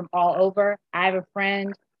things from all over. I have a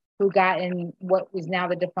friend who got in what is now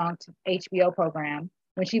the defunct HBO program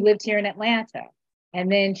when she lived here in Atlanta.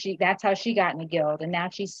 And then that's how she got in the guild. And now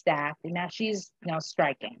she's staffed and now she's, you know,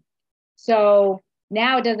 striking. So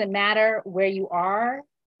now it doesn't matter where you are,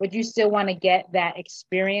 but you still want to get that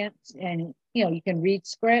experience. And, you know, you can read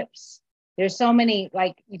scripts. There's so many,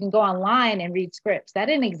 like you can go online and read scripts. That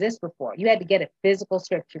didn't exist before. You had to get a physical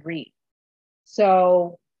script to read.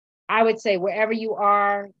 So I would say wherever you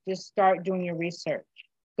are, just start doing your research.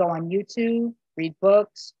 Go on YouTube, read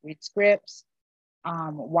books, read scripts,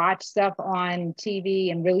 watch stuff on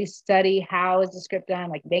TV and really study how is the script done,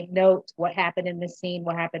 like make notes, what happened in this scene,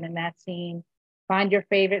 what happened in that scene. Find your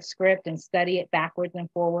favorite script and study it backwards and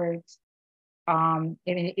forwards. And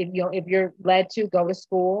if you're led to, go to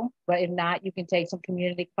school, but if not, you can take some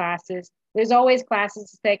community classes. There's always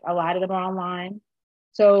classes to take. A lot of them are online.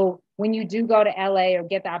 So when you do go to LA or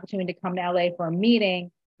get the opportunity to come to LA for a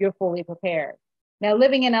meeting, you're fully prepared. Now,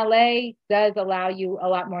 living in LA does allow you a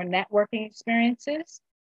lot more networking experiences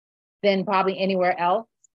than probably anywhere else.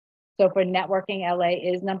 So for networking,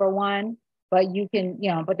 LA is number one, but you can,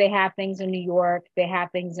 you know, but they have things in New York, they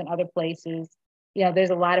have things in other places. You know, there's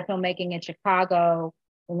a lot of filmmaking in Chicago,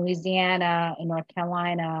 in Louisiana, in North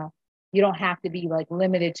Carolina. You don't have to be like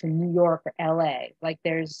limited to New York or LA. Like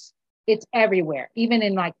it's everywhere, even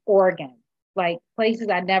in like Oregon, like places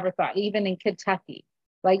I never thought, even in Kentucky,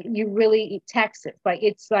 like Texas, like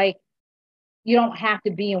it's like, you don't have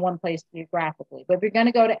to be in one place geographically, but if you're going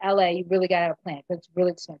to go to LA, you really got to have a plan because it's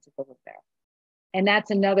really expensive to live there. And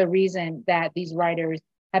that's another reason that these writers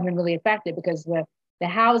have been really affected because the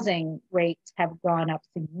housing rates have gone up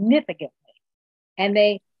significantly. And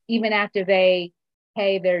even after they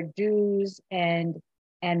pay their dues and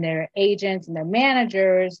their agents and their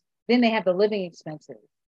managers, then they have the living expenses,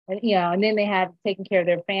 and, you know, and then they have taking care of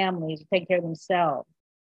their families, taking care of themselves.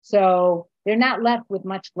 So they're not left with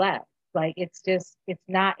much left. Like it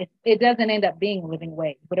doesn't end up being a living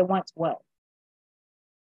wage, but it once was.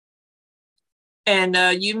 And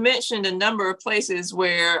you mentioned a number of places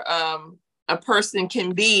where a person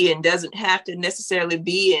can be and doesn't have to necessarily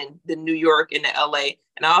be in the New York and the LA.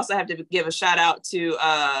 And I also have to give a shout out to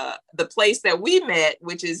the place that we met,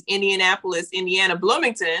 which is Indianapolis, Indiana,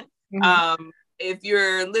 Bloomington. Mm-hmm. If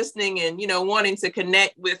you're listening and, you know, wanting to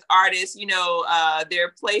connect with artists, you know, there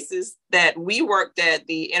are places that we worked at,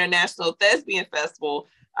 the International Thespian Festival,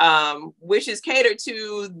 which is catered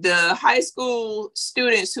to the high school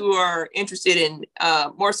students who are interested in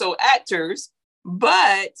more so actors,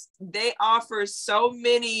 but they offer so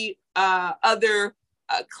many other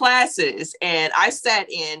classes. And I sat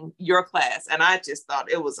in your class and I just thought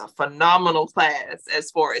it was a phenomenal class as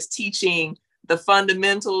far as teaching the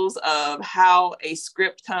fundamentals of how a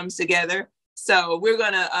script comes together. So we're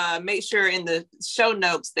going to make sure in the show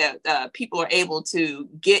notes that people are able to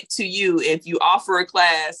get to you if you offer a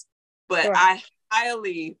class. But sure. I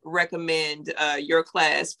highly recommend your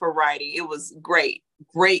class for writing. It was great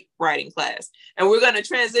writing class. And we're going to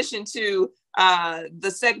transition to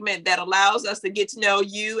the segment that allows us to get to know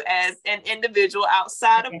you as an individual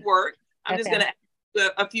outside of work. I'm just going to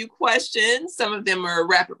a few questions. Some of them are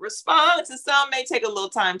rapid response and some may take a little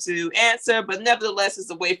time to answer, but nevertheless, it's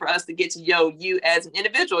a way for us to get to know you as an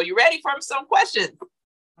individual. You ready for some questions?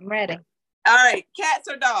 I'm ready. All right. Cats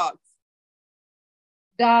or dogs?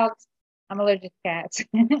 Dogs. I'm allergic to cats.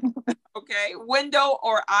 Okay. Window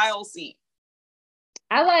or aisle seat?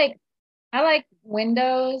 I like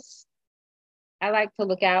windows. I like to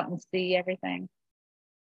look out and see everything.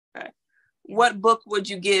 Okay. What book would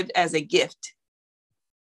you give as a gift?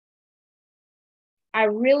 There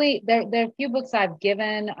are a few books I've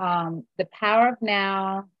given, The Power of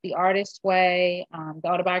Now, The Artist's Way, the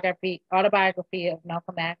autobiography of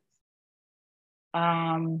Malcolm X.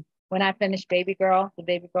 When I finished Baby Girl, the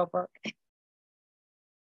Baby Girl book.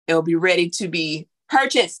 It'll be ready to be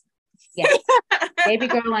purchased. Yes. Baby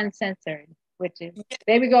Girl Uncensored, which is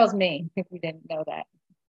Baby Girl's me, if you didn't know that.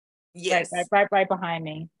 Yes. Right behind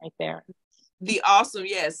me, right there. The awesome,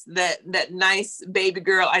 yes, that nice baby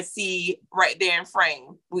girl I see right there in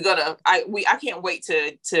frame. I can't wait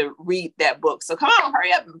to read that book. So come on,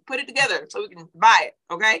 hurry up and put it together so we can buy it.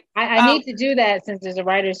 Okay. I need to do that since there's a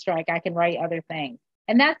writer's strike. I can write other things.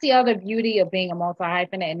 And that's the other beauty of being a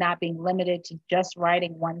multi-hyphenate and not being limited to just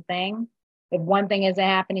writing one thing. If one thing isn't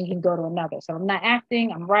happening, you can go to another. So I'm not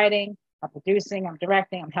acting, I'm writing, I'm producing, I'm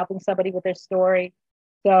directing, I'm helping somebody with their story.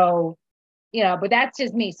 So but that's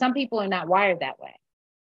just me. Some people are not wired that way.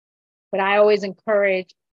 But I always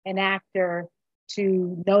encourage an actor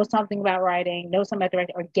to know something about writing, know something about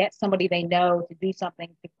directing, or get somebody they know to do something,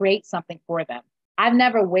 to create something for them. I've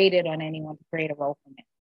never waited on anyone to create a role for me.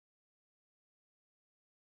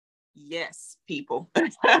 Yes, people.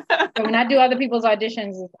 So when I do other people's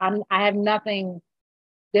auditions, I have nothing,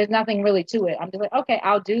 there's nothing really to it. I'm just like, okay,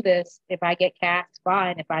 I'll do this. If I get cast,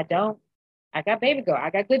 fine. If I don't, I got Baby Girl, I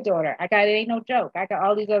got Good Daughter, I got It Ain't No Joke, I got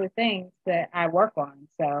all these other things that I work on.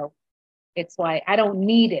 So it's like, I don't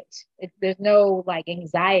need it. There's no like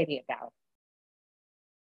anxiety about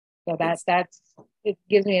it. So that's, it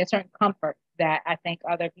gives me a certain comfort that I think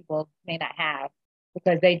other people may not have,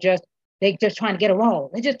 because they just trying to get a role.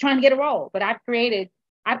 They're just trying to get a role. But I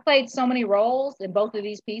played so many roles in both of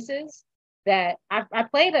these pieces that I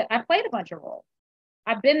played a bunch of roles.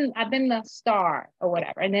 I've been the star or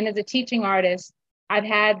whatever. And then as a teaching artist, I've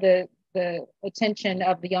had the attention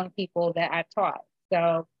of the young people that I've taught.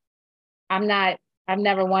 So I've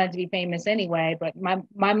never wanted to be famous anyway, but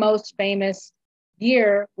my most famous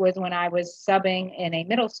year was when I was subbing in a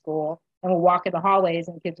middle school and would walk in the hallways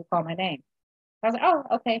and kids would call my name. I was like, oh,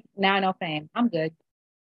 okay, now I know fame. I'm good.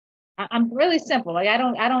 I'm really simple. Like I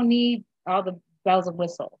don't need all the bells and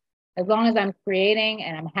whistles. As long as I'm creating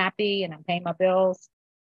and I'm happy and I'm paying my bills,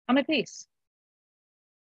 I'm at peace.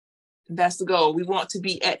 That's the goal. We want to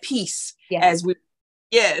be at peace yes.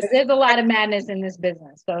 Yes. There's a lot of madness in this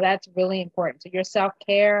business. So that's really important. So your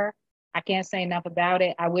self-care, I can't say enough about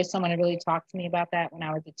it. I wish someone had really talked to me about that when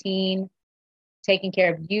I was a teen. Taking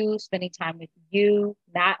care of you, spending time with you,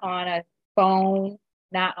 not on a phone,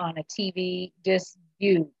 not on a TV, just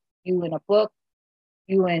you in a book,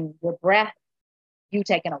 you in your breath, you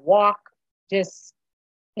taking a walk, just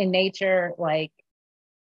in nature. Like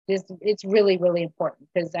this, it's really, really important,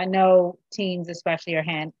 because I know teens especially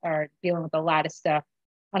are dealing with a lot of stuff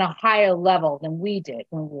on a higher level than we did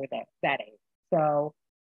when we were that age. So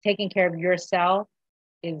taking care of yourself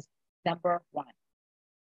is number one.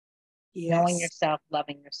 Yes. Knowing yourself,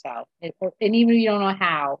 loving yourself. And even if you don't know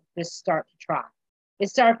how, just start to try. It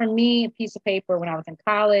started for me, a piece of paper when I was in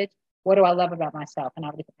college. What do I love about myself? And I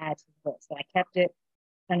would just add to the list. And I kept it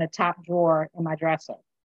in the top drawer in my dresser.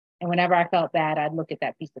 And whenever I felt bad, I'd look at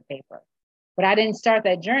that piece of paper. But I didn't start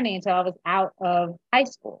that journey until I was out of high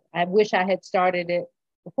school. I wish I had started it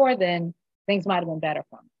before then. Things might have been better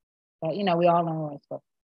for me. But, we all learn when it's supposed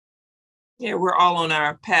to. Yeah, we're all on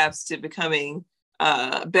our paths to becoming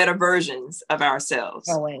better versions of ourselves.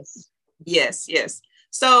 Always. Yes.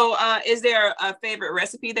 So is there a favorite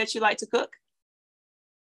recipe that you like to cook?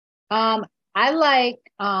 I like,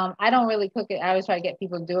 I don't really cook it. I always try to get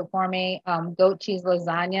people to do it for me. Goat cheese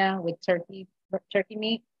lasagna with turkey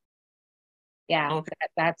meat. Yeah, okay.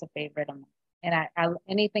 That's a favorite. And I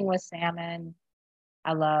anything with salmon,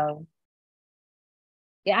 I love.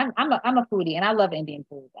 Yeah, I'm a foodie, and I love Indian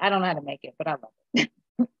food. I don't know how to make it, but I love it.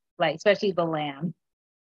 Like especially the lamb.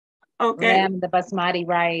 Okay. Lamb, the basmati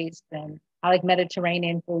rice, and I like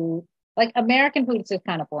Mediterranean food. Like American food is just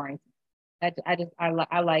kind of boring.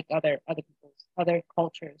 I like other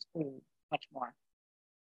cultures' food much more.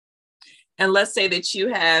 And let's say that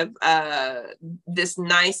you have this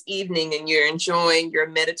nice evening and you're enjoying your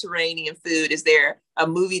Mediterranean food. Is there a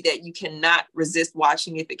movie that you cannot resist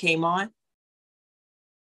watching if it came on?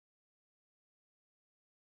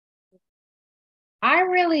 I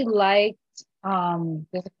really liked,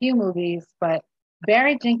 there's a few movies, but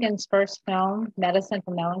Barry Jenkins' first film, Medicine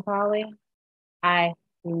for Melancholy, I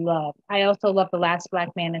love. I also love The Last Black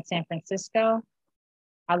Man in San Francisco.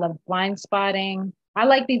 I love Blind Spotting. I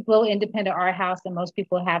like these little independent art house that most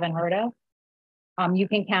people haven't heard of. You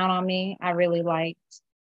Can Count on Me. I really liked.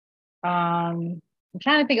 I'm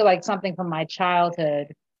trying to think of like something from my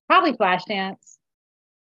childhood. Probably Flashdance.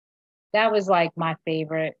 That was like my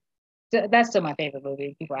favorite. That's still my favorite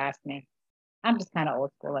movie. People ask me. I'm just kind of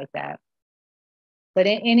old school like that. But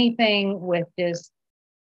anything with just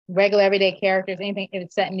regular everyday characters, anything if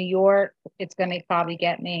it's set in New York, it's going to probably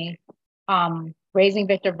get me. Raising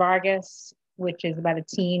Victor Vargas, which is about a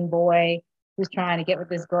teen boy who's trying to get with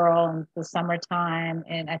this girl in the summertime,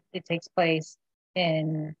 and it takes place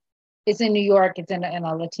it's in New York. It's in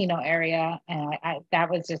a Latino area, and that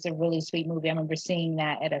was just a really sweet movie. I remember seeing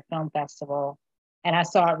that at a film festival, and I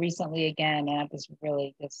saw it recently again, and I was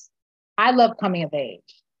really I love coming of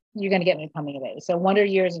age. You're going to get me coming of age. So Wonder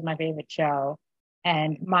Years is my favorite show.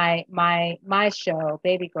 And my show,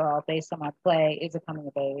 Baby Girl, based on my play, is a coming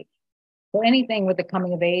of age. So anything with the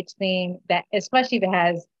coming of age theme, that especially if it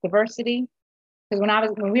has diversity, because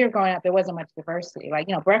when we were growing up, there wasn't much diversity. Like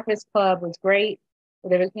Breakfast Club was great, but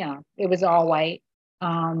there was it was all white.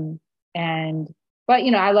 But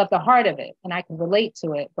I love the heart of it and I can relate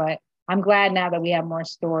to it. But I'm glad now that we have more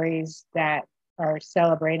stories that are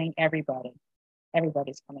celebrating everybody.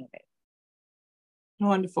 Everybody's coming of age.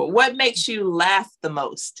 Wonderful. What makes you laugh the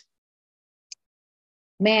most?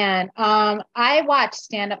 Man, I watch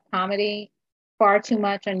stand-up comedy far too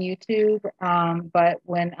much on YouTube. But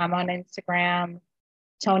when I'm on Instagram,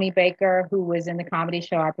 Tony Baker, who was in the comedy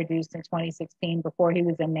show I produced in 2016, before he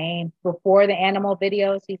was a name, before the animal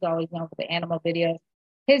videos, he's always known for the animal videos.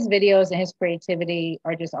 His videos and his creativity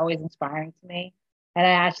are just always inspiring to me. And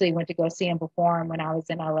I actually went to go see him perform when I was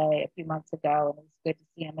in LA a few months ago, and it was good to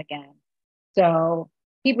see him again. So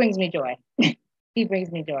he brings me joy. He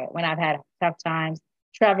brings me joy when I've had tough times.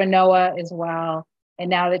 Trevor Noah as well. And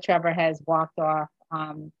now that Trevor has walked off,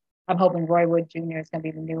 I'm hoping Roy Wood Jr. is going to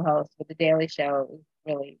be the new host for The Daily Show. It's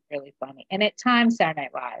really, really funny. And at times Saturday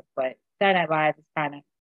Night Live, but Saturday Night Live is kind of,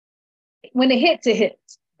 when it hits, it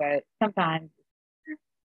hits. But sometimes,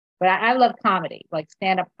 but I love comedy, like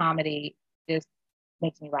stand-up comedy just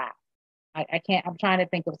makes me laugh. I can't, I'm trying to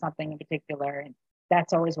think of something in particular, and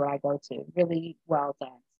that's always what I go to. Really well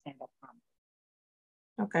done stand-up comedy.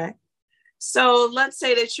 Okay. So let's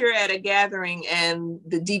say that you're at a gathering and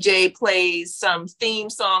the DJ plays some theme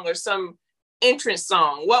song or some entrance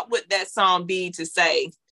song. What would that song be to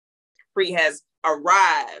say Free has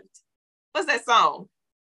arrived? What's that song?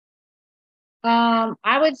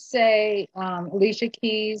 I would say Alicia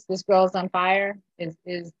Keys' "This Girl's on Fire" is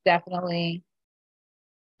definitely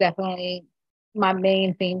my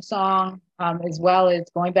main theme song, as well as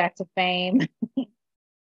 "Going Back to Fame."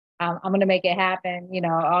 I'm gonna make it happen,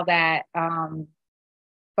 all that.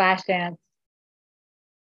 Flashdance.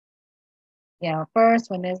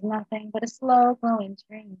 First when there's nothing but a slow growing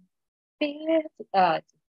dream. That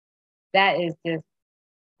is just,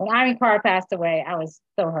 when Irene Carr passed away, I was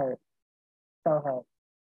so hurt. So hurt.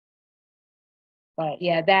 But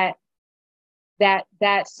yeah,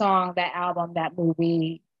 that song, that album, that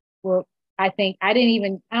movie, well, I think I didn't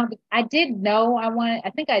even, I did know I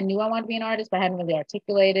think I knew I wanted to be an artist, but I hadn't really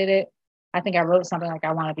articulated it. I think I wrote something like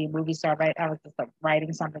I want to be a movie star, right? I was just like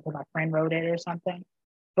writing something because my friend wrote it or something.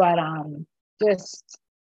 But just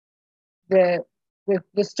the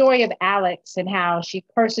story of Alex and how she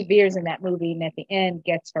perseveres in that movie and at the end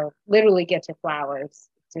literally gets her flowers.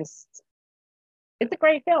 It's a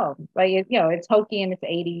great film. Like, it's hokey in its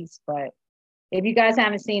 80s, but if you guys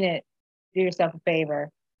haven't seen it, do yourself a favor.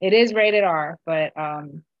 It is rated R, but I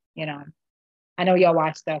know y'all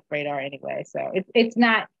watch stuff rated R anyway, so it's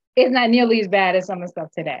not nearly as bad as some of the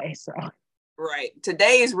stuff today. So right,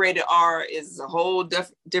 today's rated R is a whole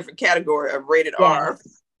different category of rated R.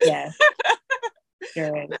 Yes,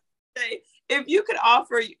 sure is. If you could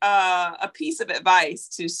offer a piece of advice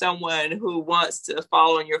to someone who wants to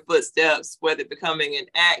follow in your footsteps, whether becoming an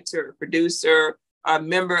actor, producer, a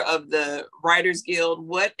member of the Writers Guild,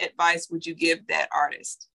 what advice would you give that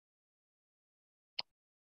artist?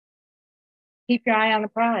 Keep your eye on the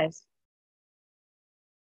prize.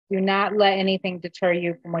 Do not let anything deter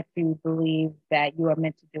you from what you believe that you are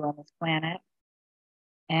meant to do on this planet.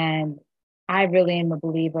 And I really am a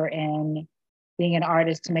believer in being an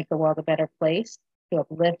artist to make the world a better place, to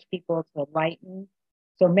uplift people, to enlighten.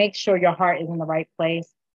 So make sure your heart is in the right place.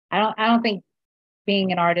 I don't think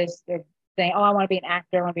being an artist or saying, "Oh, I want to be an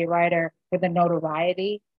actor, I want to be a writer," for the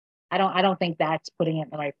notoriety. I don't think that's putting it in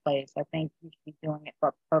the right place. I think you should be doing it for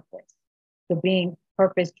a purpose. So being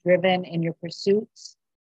purpose driven in your pursuits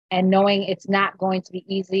and knowing it's not going to be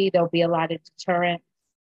easy. There'll be a lot of deterrent.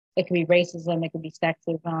 It could be racism, it could be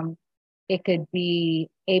sexism, it could be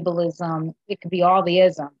ableism, it could be all the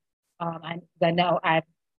isms. I know I've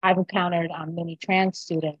encountered many trans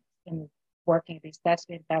students in working at these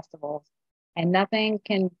thespian festivals, and nothing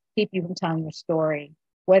can keep you from telling your story.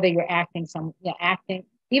 Whether you're acting,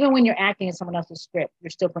 even when you're acting in someone else's script, you're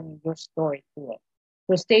still bringing your story to it.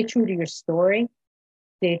 So stay true to your story,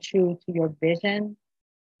 stay true to your vision,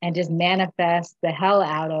 and just manifest the hell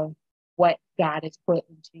out of what God has put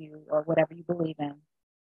into you or whatever you believe in.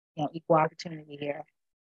 Equal opportunity here.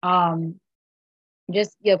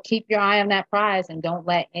 Just keep your eye on that prize and don't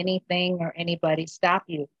let anything or anybody stop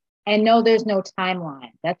you. And know there's no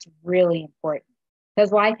timeline. That's really important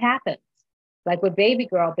because life happens. Like with Baby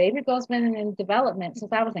Girl's been in development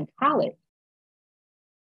since I was in college,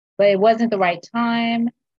 but it wasn't the right time.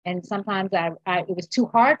 And sometimes it was too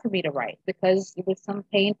hard for me to write because it was some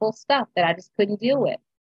painful stuff that I just couldn't deal with.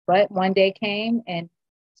 But one day came and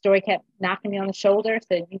story kept knocking me on the shoulder,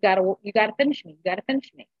 said, you gotta finish me. You gotta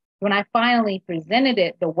finish me. When I finally presented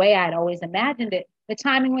it the way I'd always imagined it, the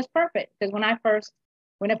timing was perfect. Because when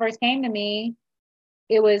it first came to me,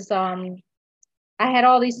 it was, I I had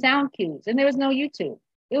all these sound cues and there was no YouTube.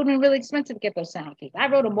 It would have been really expensive to get those sound cues. I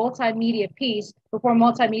wrote a multimedia piece before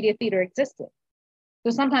multimedia theater existed.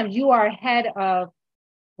 So sometimes you are ahead of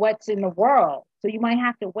what's in the world. So you might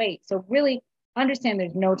have to wait. So really understand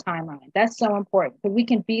there's no timeline. That's so important because we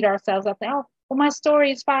can beat ourselves up. Oh, well, my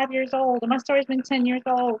story is 5 years old and my story's been 10 years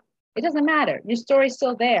old. It doesn't matter. Your story's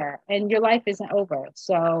still there and your life isn't over.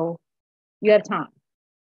 So you have time.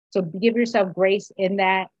 So give yourself grace in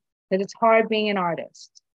that because it's hard being an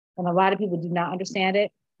artist. And a lot of people do not understand it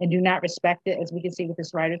and do not respect it, as we can see with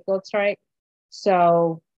this Writers Guild strike.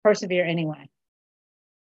 So persevere anyway.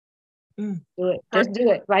 Do it. Just do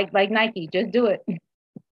it. Like Nike, just do it.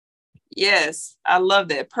 Yes, I love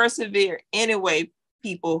that. Persevere anyway,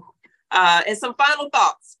 people. And some final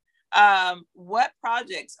thoughts. What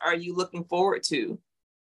projects are you looking forward to?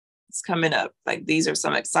 It's coming up. Like these are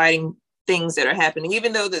some exciting things that are happening,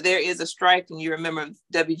 even though that there is a strike and you're a member of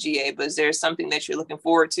WGA, but is there something that you're looking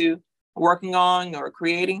forward to working on or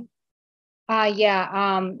creating?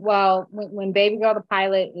 Well, when Baby Girl the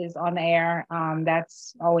pilot is on the air,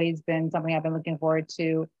 that's always been something I've been looking forward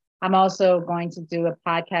to. I'm also going to do a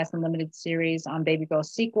podcast and limited series on Baby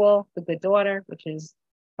Girl's sequel, The Good Daughter, which is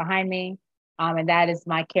behind me. And that is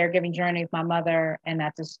my caregiving journey with my mother. And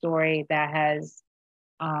that's a story that has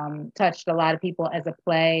touched a lot of people as a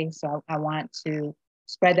play. So I want to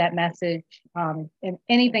spread that message. And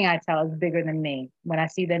anything I tell is bigger than me. When I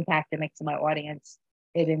see the impact it makes in my audience,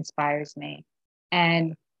 it inspires me.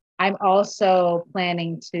 And I'm also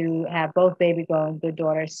planning to have both Baby Girl and Good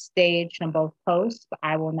Daughter staged on both coasts, but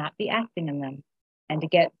I will not be acting in them. And to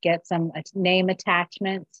get some name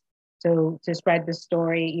attachments to spread the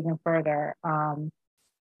story even further. And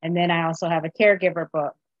then I also have a caregiver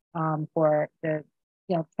book for the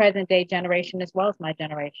present day generation as well as my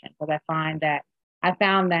generation, because I found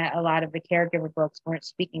that a lot of the caregiver books weren't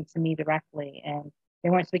speaking to me directly, and they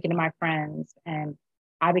weren't speaking to my friends, and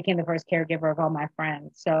I became the first caregiver of all my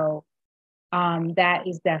friends. So that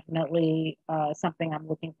is definitely something I'm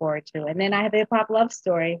looking forward to. And then I have the Hip Hop Love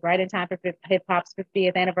Story right in time for hip hop's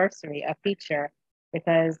 50th anniversary, a feature,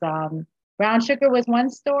 because Brown Sugar was one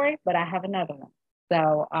story, but I have another one.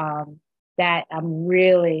 So that I'm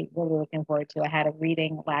really, really looking forward to. I had a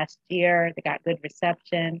reading last year that got good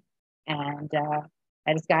reception, and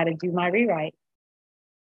I just got to do my rewrite.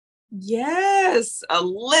 Yes, a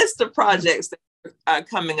list of projects that are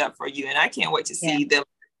coming up for you, and I can't wait to see them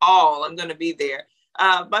all. I'm going to be there.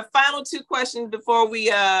 My final two questions before we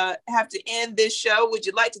have to end this show. Would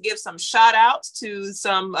you like to give some shout outs to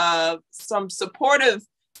some supportive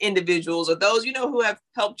individuals or those who have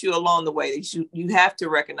helped you along the way? You have to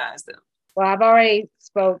recognize them. Well, I've already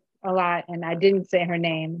spoke a lot, and I didn't say her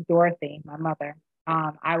name, Dorothy, my mother.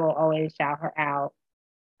 I will always shout her out.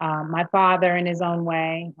 My father, in his own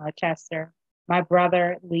way, Chester. My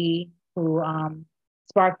brother, Lee, who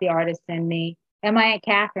sparked the artist in me. And my Aunt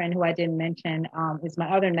Catherine, who I didn't mention, is my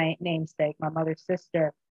other namesake, my mother's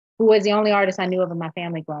sister, who was the only artist I knew of in my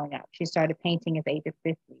family growing up. She started painting at the age of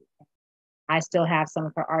 50. I still have some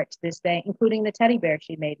of her art to this day, including the teddy bear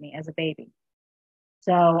she made me as a baby.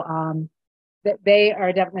 So they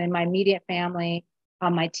are definitely my immediate family.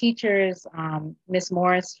 My teachers, Miss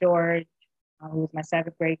Morris George, who was my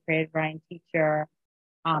 7th grade creative writing teacher,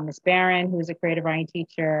 Miss Barron, who's a creative writing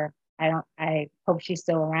teacher. I hope she's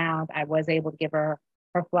still around. I was able to give her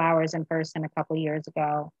flowers in person a couple of years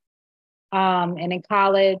ago. And in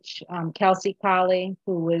college, Kelsey Colley,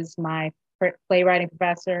 who was my playwriting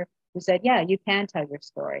professor, who said, yeah, you can tell your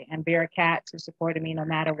story. And Vera Katz, who supported me no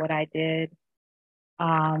matter what I did.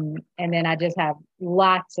 And then I just have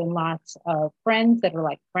lots and lots of friends that are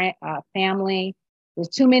like family. There's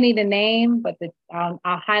too many to name, but I'll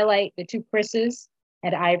highlight the 2 Chris's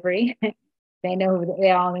at Ivory. They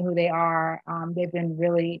all know who they are. They've been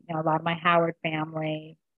really, a lot of my Howard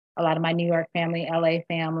family, a lot of my New York family, LA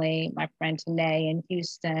family, my friend Tanae in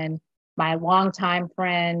Houston, my longtime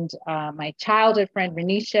friend, my childhood friend,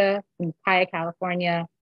 Renisha from Kaya, California,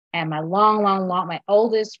 and my my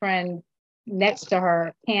oldest friend next to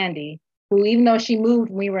her, Candy, who, even though she moved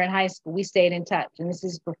when we were in high school, we stayed in touch. And this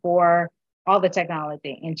is before all the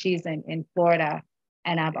technology. And she's in Florida.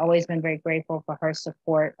 And I've always been very grateful for her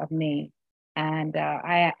support of me. And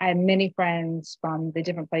I have many friends from the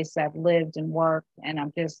different places I've lived and worked. And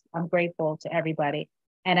I'm grateful to everybody.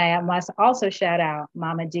 And I must also shout out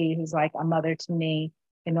Mama D, who's like a mother to me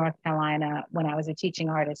in North Carolina when I was a teaching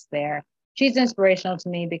artist there. She's inspirational to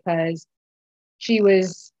me because she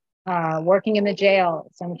was working in the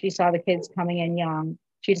jail. So when she saw the kids coming in young,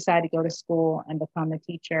 she decided to go to school and become a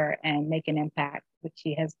teacher and make an impact, which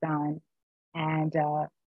she has done. And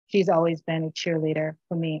she's always been a cheerleader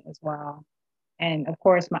for me as well. and of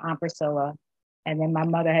course my Aunt Priscilla. And then my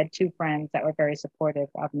mother had two friends that were very supportive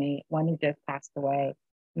of me. One who just passed away,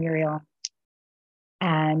 Muriel,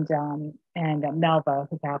 and Melva,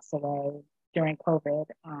 who passed away during COVID.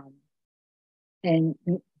 And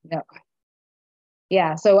you know,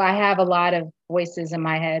 yeah, so I have a lot of voices in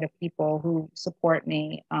my head of people who support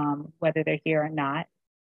me, whether they're here or not.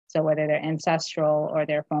 So whether they're ancestral or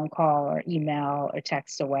their phone call or email or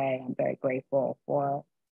text away, I'm very grateful for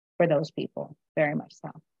those people, very much so.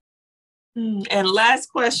 And last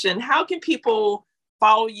question, how can people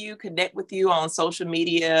follow you, connect with you on social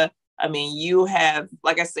media? I mean, you have,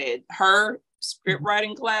 like I said, her script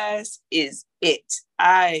writing class is it.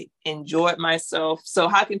 I enjoyed myself. So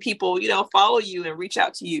how can people, follow you and reach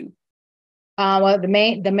out to you? Well, the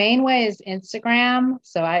main way is Instagram.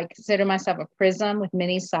 So I consider myself a prism with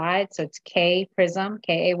many sides. So it's K Prism,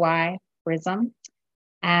 Kay Prism.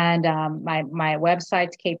 And my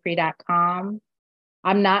website's kaypri.com.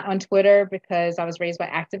 I'm not on Twitter because I was raised by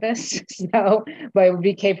activists. So, but it would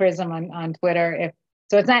be K Prism on Twitter.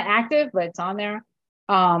 So it's not active, but it's on there.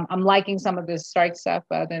 I'm liking some of the strike stuff,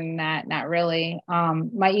 but other than that, not really.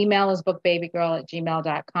 My email is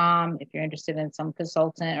bookbabygirl@gmail.com if you're interested in some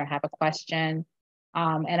consultant or have a question.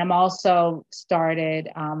 And I'm also started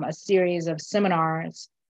a series of seminars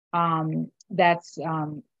that's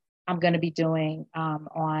I'm going to be doing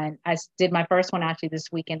I did my first one actually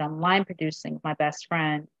this weekend on line producing with my best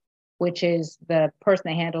friend, which is the person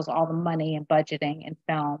that handles all the money and budgeting in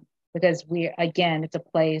film, because it's a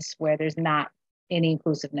place where there's not any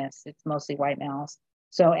inclusiveness. It's mostly white males.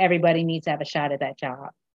 So everybody needs to have a shot at that job.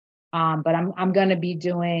 But I'm going to be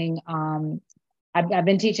doing, I've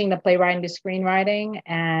been teaching the playwriting to screenwriting,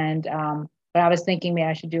 and but I was thinking maybe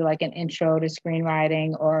I should do like an intro to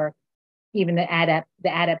screenwriting, or even the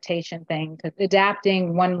adaptation thing, because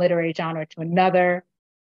adapting one literary genre to another,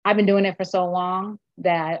 I've been doing it for so long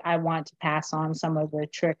that I want to pass on some of the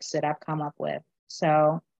tricks that I've come up with.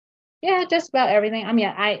 So yeah, just about everything. I mean,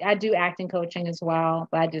 I do acting coaching as well,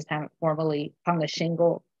 but I just haven't formally hung a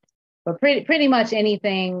shingle. But pretty much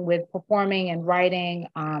anything with performing and writing,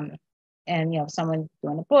 and if someone's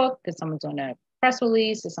doing a book, if someone's doing a press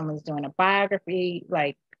release, if someone's doing a biography,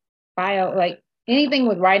 like bio, like anything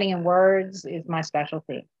with writing and words is my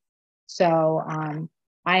specialty. So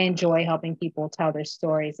I enjoy helping people tell their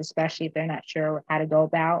stories, especially if they're not sure how to go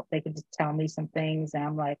about. They can just tell me some things, and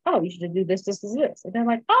I'm like, oh, you should do this, this, this. And they're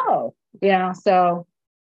like, oh, so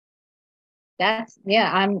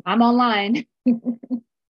I'm online.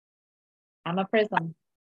 I'm a prism.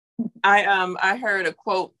 I heard a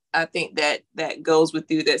quote, I think that goes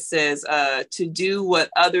with you, that says, to do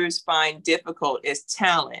what others find difficult is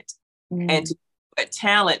talent. And to do what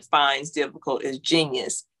talent finds difficult is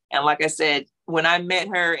genius. And like I said, when I met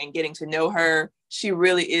her and getting to know her, she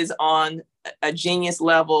really is on a genius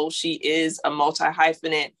level. She is a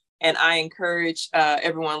multi-hyphenate. And I encourage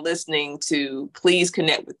everyone listening to please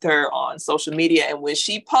connect with her on social media. And when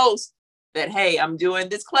she posts that, hey, I'm doing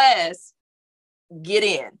this class, get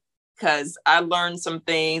in. Because I learned some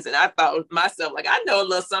things, and I thought myself, like, I know a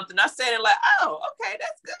little something. I said it like, oh, okay,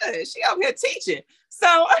 that's good. She out here teaching.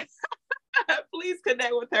 So please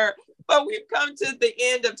connect with her. But we've come to the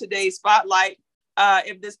end of today's Spotlight.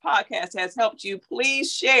 If this podcast has helped you,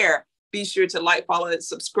 please share. Be sure to like, follow, and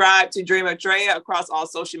subscribe to Dream of Drea across all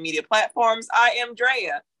social media platforms. I am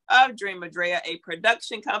Drea of Dream of Drea, a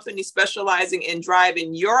production company specializing in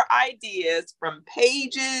driving your ideas from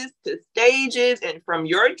pages to stages and from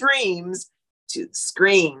your dreams to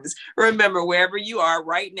screens. Remember, wherever you are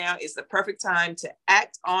right now is the perfect time to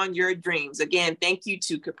act on your dreams. Again, thank you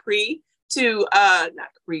to Kaypri.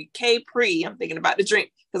 I'm thinking about the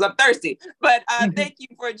drink because I'm thirsty. But thank you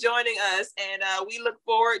for joining us, and we look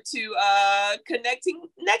forward to connecting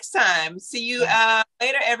next time. See you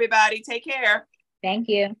later, everybody. Take care. Thank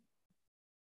you.